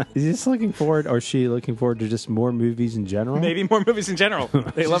 Is this looking forward, or is she looking forward to just more movies in general? Maybe more movies in general.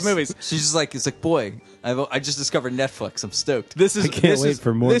 They love movies. She's just like, it's like, boy, I just discovered Netflix. I'm stoked. This is can't this wait is,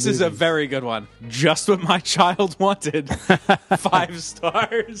 for more This is a movies. very very good one. Just what my child wanted. 5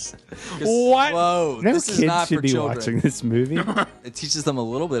 stars. What? Whoa, No this is kids not should for be children. watching this movie. It teaches them a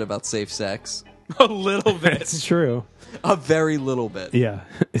little bit about safe sex. A little bit. It's true. A very little bit. Yeah.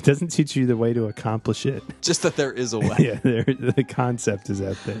 It doesn't teach you the way to accomplish it. Just that there is a way. Yeah, the concept is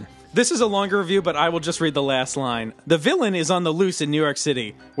out there. This is a longer review, but I will just read the last line. The villain is on the loose in New York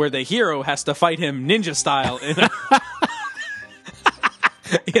City, where the hero has to fight him ninja style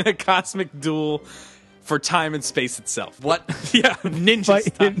in a cosmic duel for time and space itself. What? Yeah, ninja Fight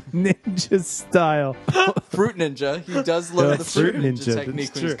style. in ninja style. Fruit Ninja. He does learn Yeah, the Fruit fruit Ninja, ninja that's technique when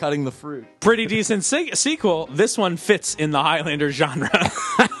he's true. cutting the fruit. Pretty decent sequel. This one fits in the Highlander genre.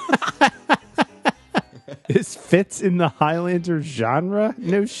 This fits in the Highlander genre?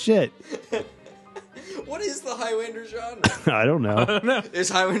 No shit. What is the Highlander genre? I don't know. Is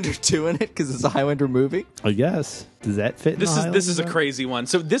Highlander 2 in it because it's a Highlander movie? I guess. Does that fit in This the is this is a Highlander? crazy one.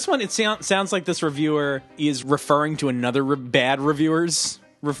 So this one, it sounds like this reviewer is referring to another bad reviewer's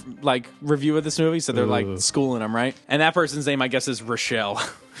review of this movie. So they're like schooling him, right? And that person's name, I guess, is Rochelle,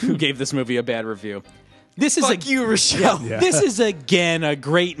 who gave this movie a bad review. This is Fuck you, Rochelle. This is again a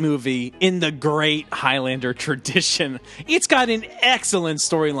great movie in the great Highlander tradition. It's got an excellent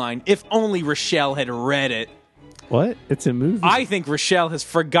storyline. If only Rochelle had read it. What? It's a movie. I think Rochelle has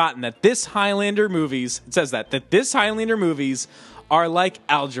forgotten that this Highlander movies, it says that this Highlander movies are like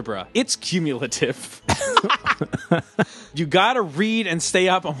algebra. It's cumulative. You gotta read and stay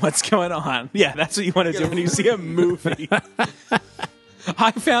up on what's going on. Yeah, that's what you want to do when you see a movie.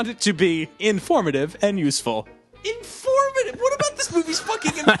 I found it to be informative and useful. Informative? What about this movie's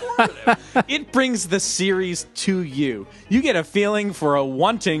fucking informative? It brings the series to you. You get a feeling for a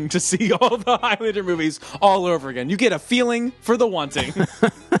wanting to see all the Highlander movies all over again. You get a feeling for the wanting.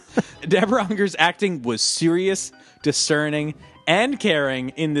 Deborah Unger's acting was serious, discerning, and caring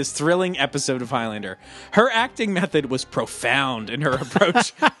in this thrilling episode of Highlander. Her acting method was profound in her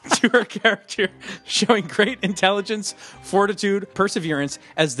approach to her character, showing great intelligence, fortitude, perseverance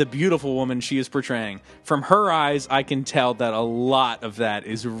as the beautiful woman she is portraying. From her eyes, I can tell that a lot of that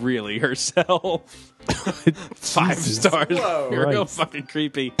is really herself. 5 stars. Whoa. You're real Christ. fucking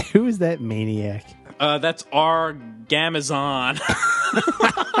creepy. Who is that maniac? That's our Gamazon.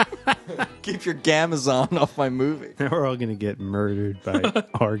 Keep your Gamazon off my movie. Now we're all going to get murdered by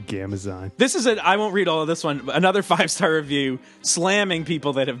our Gamazon. This is I won't read all of this one. Another 5-star review slamming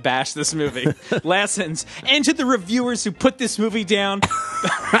people that have bashed this movie. Last sentence. And to the reviewers who put this movie down,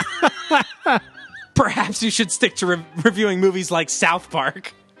 perhaps you should stick to reviewing movies like South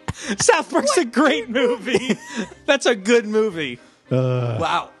Park. South Park's a great movie. That's a good movie.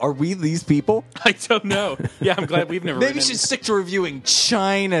 Wow, are we these people? I don't know. Yeah, I'm glad we've never Maybe read you should any. stick to reviewing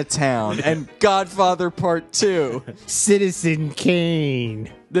Chinatown and Godfather Part 2. Citizen Kane.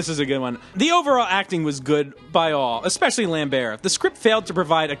 This is a good one. The overall acting was good by all, especially Lambert. The script failed to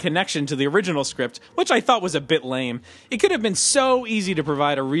provide a connection to the original script, which I thought was a bit lame. It could have been so easy to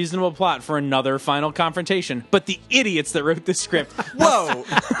provide a reasonable plot for another final confrontation, but the idiots that wrote this script Whoa.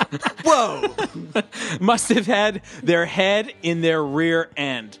 Whoa. must have had their head in their rear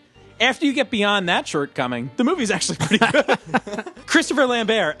end. After you get beyond that shortcoming, the movie's actually pretty good. Christopher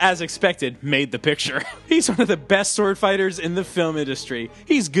Lambert, as expected, made the picture. He's one of the best sword fighters in the film industry.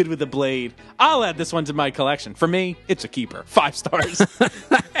 He's good with a blade. I'll add this one to my collection. For me, it's a keeper. 5 stars.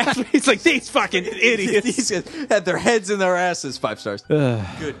 He's like, these fucking idiots. These guys had their heads in their asses. 5 stars.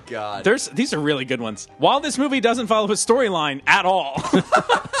 Good God. These are really good ones. While this movie doesn't follow a storyline at all,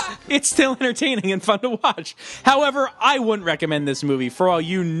 it's still entertaining and fun to watch. However, I wouldn't recommend this movie for all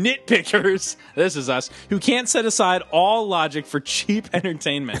you nitpickers, this is us, who can't set aside all logic for cheap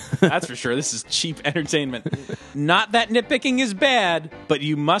entertainment. That's for sure. This is cheap entertainment. Not that nitpicking is bad, but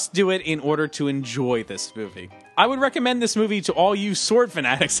you must do it in order to enjoy this movie. I would recommend this movie to all you sword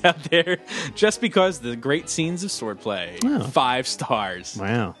fanatics out there, just because the great scenes of swordplay. 5 stars.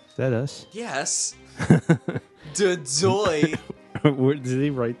 Wow. Is that us? Yes. Doy. Did he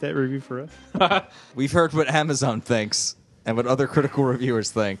write that review for us? We've heard what Amazon thinks and what other critical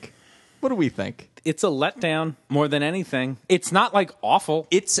reviewers think. What do we think? It's a letdown more than anything. It's not like awful.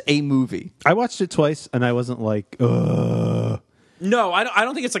 It's a movie. I watched it twice, and I wasn't like, ugh. No, I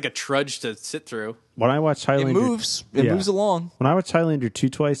don't think it's like a trudge to sit through. When I watched It Highlander... moves. It Yeah. moves along. When I watched Highlander 2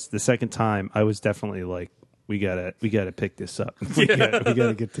 twice, the second time, I was definitely like, we gotta pick this up. we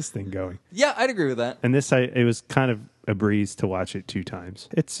gotta get this thing going. Yeah, I'd agree with that. And this, it was kind of a breeze to watch it 2 times.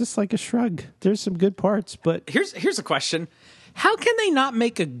 It's just like a shrug. There's some good parts, but Here's a question. How can they not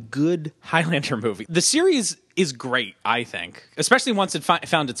make a good Highlander movie? The series is great, I think, especially once it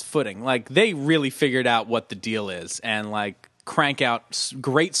found its footing. Like, they really figured out what the deal is and, like, crank out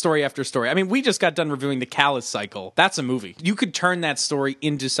great story after story. I mean, we just got done reviewing the Callus Cycle. That's a movie. You could turn that story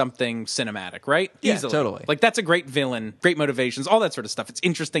into something cinematic, right? Yeah, Easily. totally. Like, that's a great villain, great motivations, all that sort of stuff. It's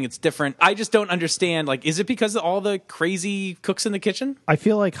interesting, it's different. I just don't understand, like, is it because of all the crazy cooks in the kitchen? I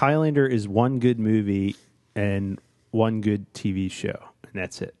feel like Highlander is one good movie and one good TV show, and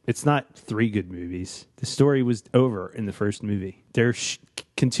that's it. It's not 3 good movies. The story was over in the first movie. They're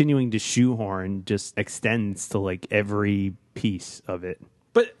continuing to shoehorn just extends to like every piece of it.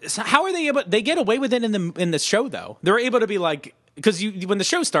 But so how are they able? They get away with it in the show though. They're able to be like, because when the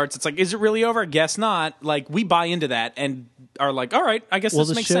show starts, it's like, is it really over? Guess not. Like, we buy into that and are like, all right, I guess Well, this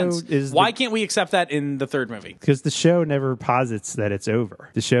the makes show sense. is Why can't we accept that in the third movie? Because the show never posits that it's over.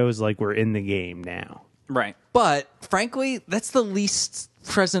 The show is like, we're in the game now. Right. But frankly, that's the least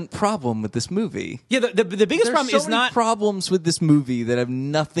present problem with this movie. Yeah, the biggest There's problem so is many not... problems with this movie that have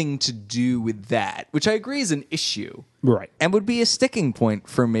nothing to do with that, which I agree is an issue. Right. And would be a sticking point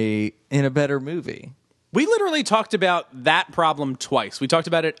for me in a better movie. We literally talked about that problem twice. We talked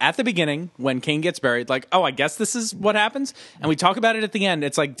about it at the beginning when Kane gets buried, like, oh, I guess this is what happens. And we talk about it at the end.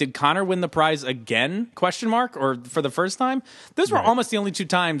 It's like, did Connor win the prize again? Question mark, or for the first time? Those were almost the only two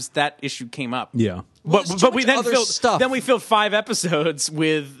times that issue came up. Yeah. Well, there's too But we much then other filled stuff. Then we filled 5 episodes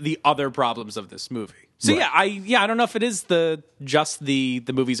with the other problems of this movie. So Right. I don't know if it is just the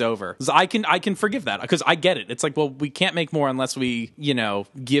movie's over. 'Cause I can forgive that because I get it. It's like, well, we can't make more unless we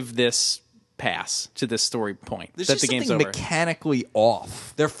give this pass to this story point There's that just the game's something over. mechanically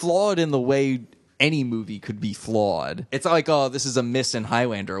off. They're flawed in the way any movie could be flawed. It's like, oh, this is a miss in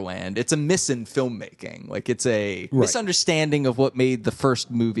Highlander land. It's a miss in filmmaking. Like, it's a misunderstanding of what made the first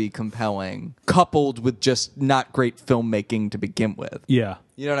movie compelling, coupled with just not great filmmaking to begin with. Yeah.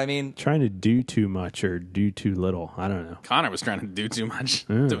 You know what I mean? Trying to do too much or do too little. I don't know. Connor was trying to do too much,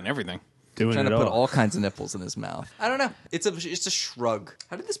 doing everything. Doing Trying it to put all. all kinds of nipples in his mouth. I don't know. It's a shrug.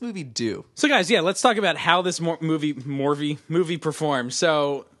 How did this movie do? So, guys, let's talk about how this movie performed.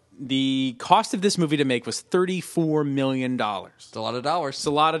 So, the cost of this movie to make was $34 million. It's a lot of dollars. It's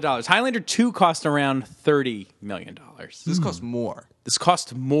a lot of dollars. Highlander 2 cost around $30 million. This costs more. This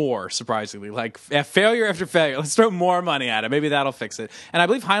cost more, surprisingly. Like, failure after failure. Let's throw more money at it. Maybe that'll fix it. And I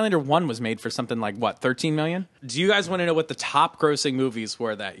believe Highlander 1 was made for something like, what, $13 million? Do you guys want to know what the top grossing movies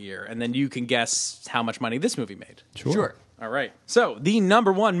were that year? And then you can guess how much money this movie made. Sure. All right. So, the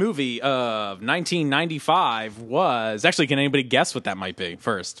number one movie of 1995 was... Actually, can anybody guess what that might be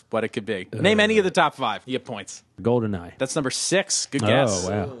first? What it could be? Name any of the top 5. You get points. GoldenEye. That's number 6. Good guess. Oh,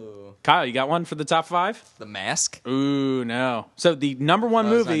 wow. Kyle, you got one for the top 5? The Mask? Ooh, no. So, the number one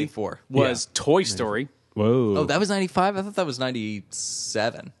That was movie 94. was Toy Story. Whoa. Oh, that was 95? I thought that was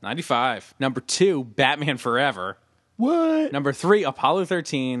 97. 95. Number 2, Batman Forever. What? Number 3, Apollo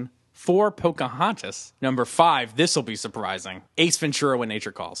 13. 4, Pocahontas. Number 5, this'll be surprising, Ace Ventura: When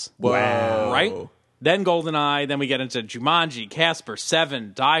Nature Calls. Wow. Right? Then GoldenEye, then we get into Jumanji, Casper,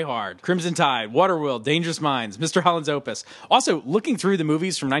 Seven, Die Hard, Crimson Tide, Waterworld, Dangerous Minds, Mr. Holland's Opus. Also, looking through the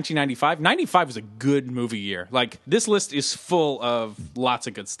movies from 1995, 95 was a good movie year. Like, this list is full of lots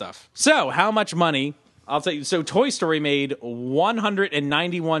of good stuff. So, how much money... I'll tell you. So, Toy Story made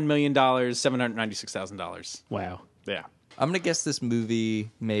 $191 million, $796,000. Wow. Yeah. I'm going to guess this movie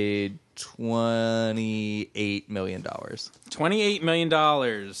made $28 million. $28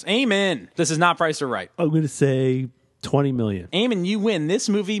 million. Amen. This is not Price or Right. I'm going to say 20 million. Amen, you win. This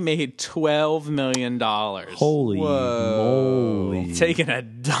movie made $12 million. Holy moly. Taking a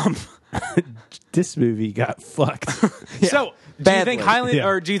dump. This movie got fucked. So, do you think Badly. Highlander Yeah.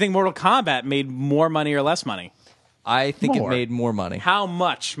 or do you think Mortal Kombat made more money or less money? I think More. it made more money. How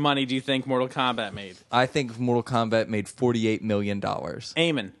much money do you think Mortal Kombat made? I think Mortal Kombat made $48 million.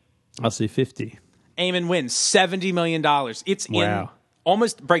 Eamon. I'll say 50. Eamon wins $70 million. It's in Wow.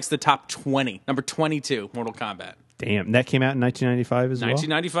 almost breaks the top 20. Number 22, Mortal Kombat. Damn. That came out in 1995 as well?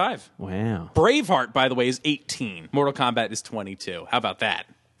 1995. Wow. Braveheart, by the way, is 18. Mortal Kombat is 22. How about that?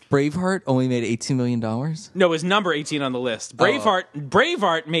 Braveheart only made $18 million? No, it was number 18 on the list.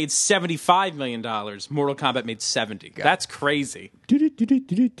 Braveheart made $75 million. Mortal Kombat made 70. That's crazy. Was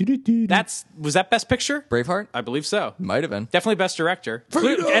that Best Picture? Braveheart? I believe so. Might have been. Definitely Best Director.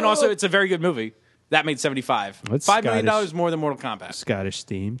 And also, it's a very good movie. That made 75. That's $5 million Scottish. more than Mortal Kombat. Scottish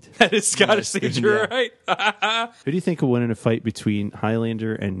themed. That is Scottish themed, you're right. Who do you think will win in a fight between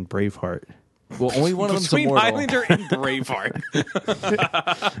Highlander and Braveheart? Well, only one of them's Between immortal. Highlander and Braveheart.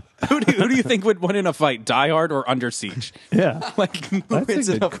 who do you think would win in a fight? Die Hard or Under Siege? Yeah. Like, That's It's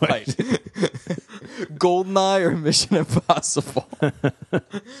a in good a fight. question. GoldenEye or Mission Impossible?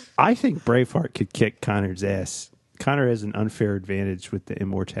 I think Braveheart could kick Connor's ass. Connor has an unfair advantage with the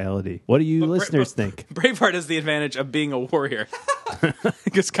immortality. What do you listeners think? Braveheart has the advantage of being a warrior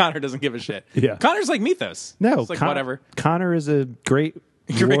because Connor doesn't give a shit. Yeah. Connor's like Mythos. No, It's like whatever. Connor is a great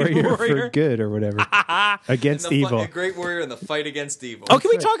warrior for good or whatever against evil. A great warrior in the fight against evil. Oh, can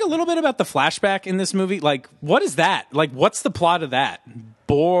we talk a little bit about the flashback in this movie? Like, what is that? Like, what's the plot of that?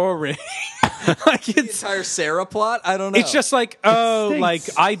 Boring. Like The entire Sarah plot? I don't know. it's just like, oh, like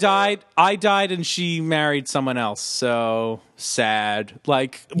stinks. I died and she married someone else. So sad.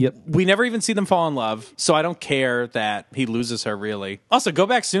 Like, Yep. we never even see them fall in love, so I don't care that he loses her, really. Also, go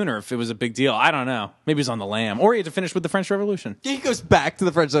back sooner if it was a big deal. I don't know. Maybe he's on the lam. Or he had to finish with the French Revolution. He goes back to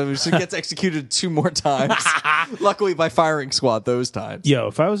the French Revolution, gets executed 2 more times. Luckily by firing squad those times. Yo,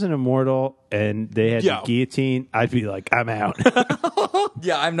 if I was an immortal and they had Yo. the guillotine, I'd be like, I'm out.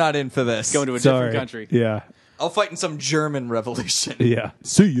 Yeah, I'm not in for this. Going to a Sorry. different country. Yeah. I'll fight in some German revolution. Yeah.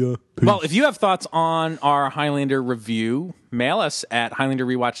 See ya. Peace. Well, if you have thoughts on our Highlander review, mail us at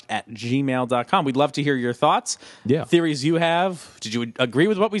HighlanderRewatched@gmail.com. We'd love to hear your thoughts. Yeah. Theories you have. Did you agree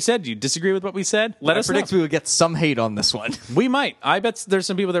with what we said? Did you disagree with what we said? Let I us predict know. we will get some hate on this one. We might. I bet there's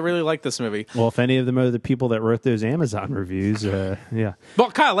some people that really like this movie. Well, if any of them are the people that wrote those Amazon reviews, yeah.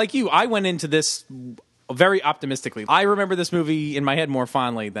 Well, Kyle, like you, I went into this very optimistically. I remember this movie in my head more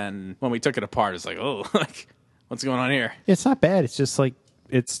fondly than when we took it apart. It's like, oh, like, what's going on here? It's not bad. It's just like,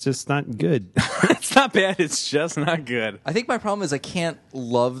 it's just not good. It's not bad. It's just not good. I think my problem is I can't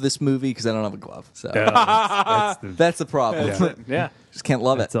love this movie because I don't have a glove. So That's that's the problem. Yeah. Just can't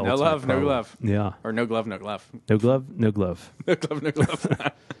love it. the No ultimate love, no problem. glove. Yeah. Or no glove, no glove. No glove, no glove. No glove, no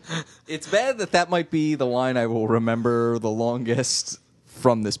glove. It's bad that might be the line I will remember the longest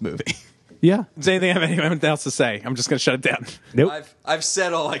from this movie. Yeah. Does anything have anything else to say? I'm just going to shut it down. Nope. I've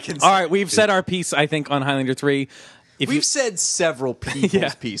said all I can say. All right, we've said our piece, I think, on Highlander 3. If We've you, said several people's Yeah.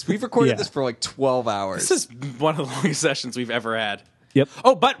 piece. We've recorded Yeah. this for like 12 hours. this is one of the longest sessions we've ever had. Yep.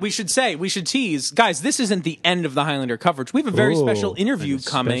 Oh, but we should tease, guys, this isn't the end of the Highlander coverage. We have a very Oh, special interview a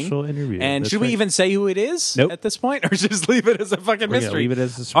coming. special interview. And That's should we right. even say who it is Nope. at this point? Or just leave it as a fucking We're gonna mystery? leave it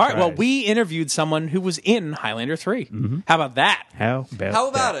as a All right, well, surprise. we interviewed someone who was in Highlander 3. How about that? How about How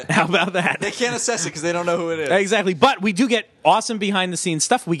about that? it? How about that? They can't assess it because they don't know who it is. Exactly. But we do get awesome behind the scenes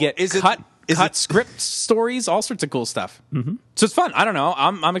stuff. We get Is it- cut is cut it- script stories, all sorts of cool stuff. Mm-hmm. So it's fun. I don't know.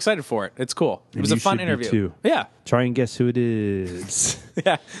 I'm excited for it. It's cool. It And was a you fun should be interview. too. Yeah. Try and guess who it is.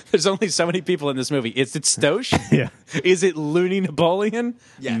 Yeah. There's only so many people in this movie. Is it Stoche? Yeah. Is it Looney Napoleon?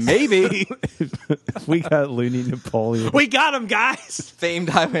 Yes. Maybe. We got Looney Napoleon. We got him, guys. Famed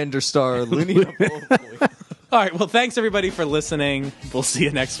Highlander star Looney Napoleon. All right. Well, thanks everybody for listening. We'll see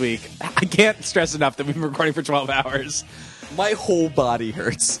you next week. I can't stress enough that we've been recording for 12 hours. My whole body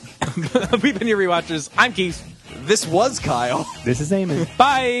hurts. We've been your rewatchers. I'm Keith. This was Kyle. This is Eamon.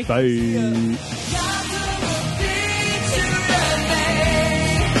 Bye. Bye. You're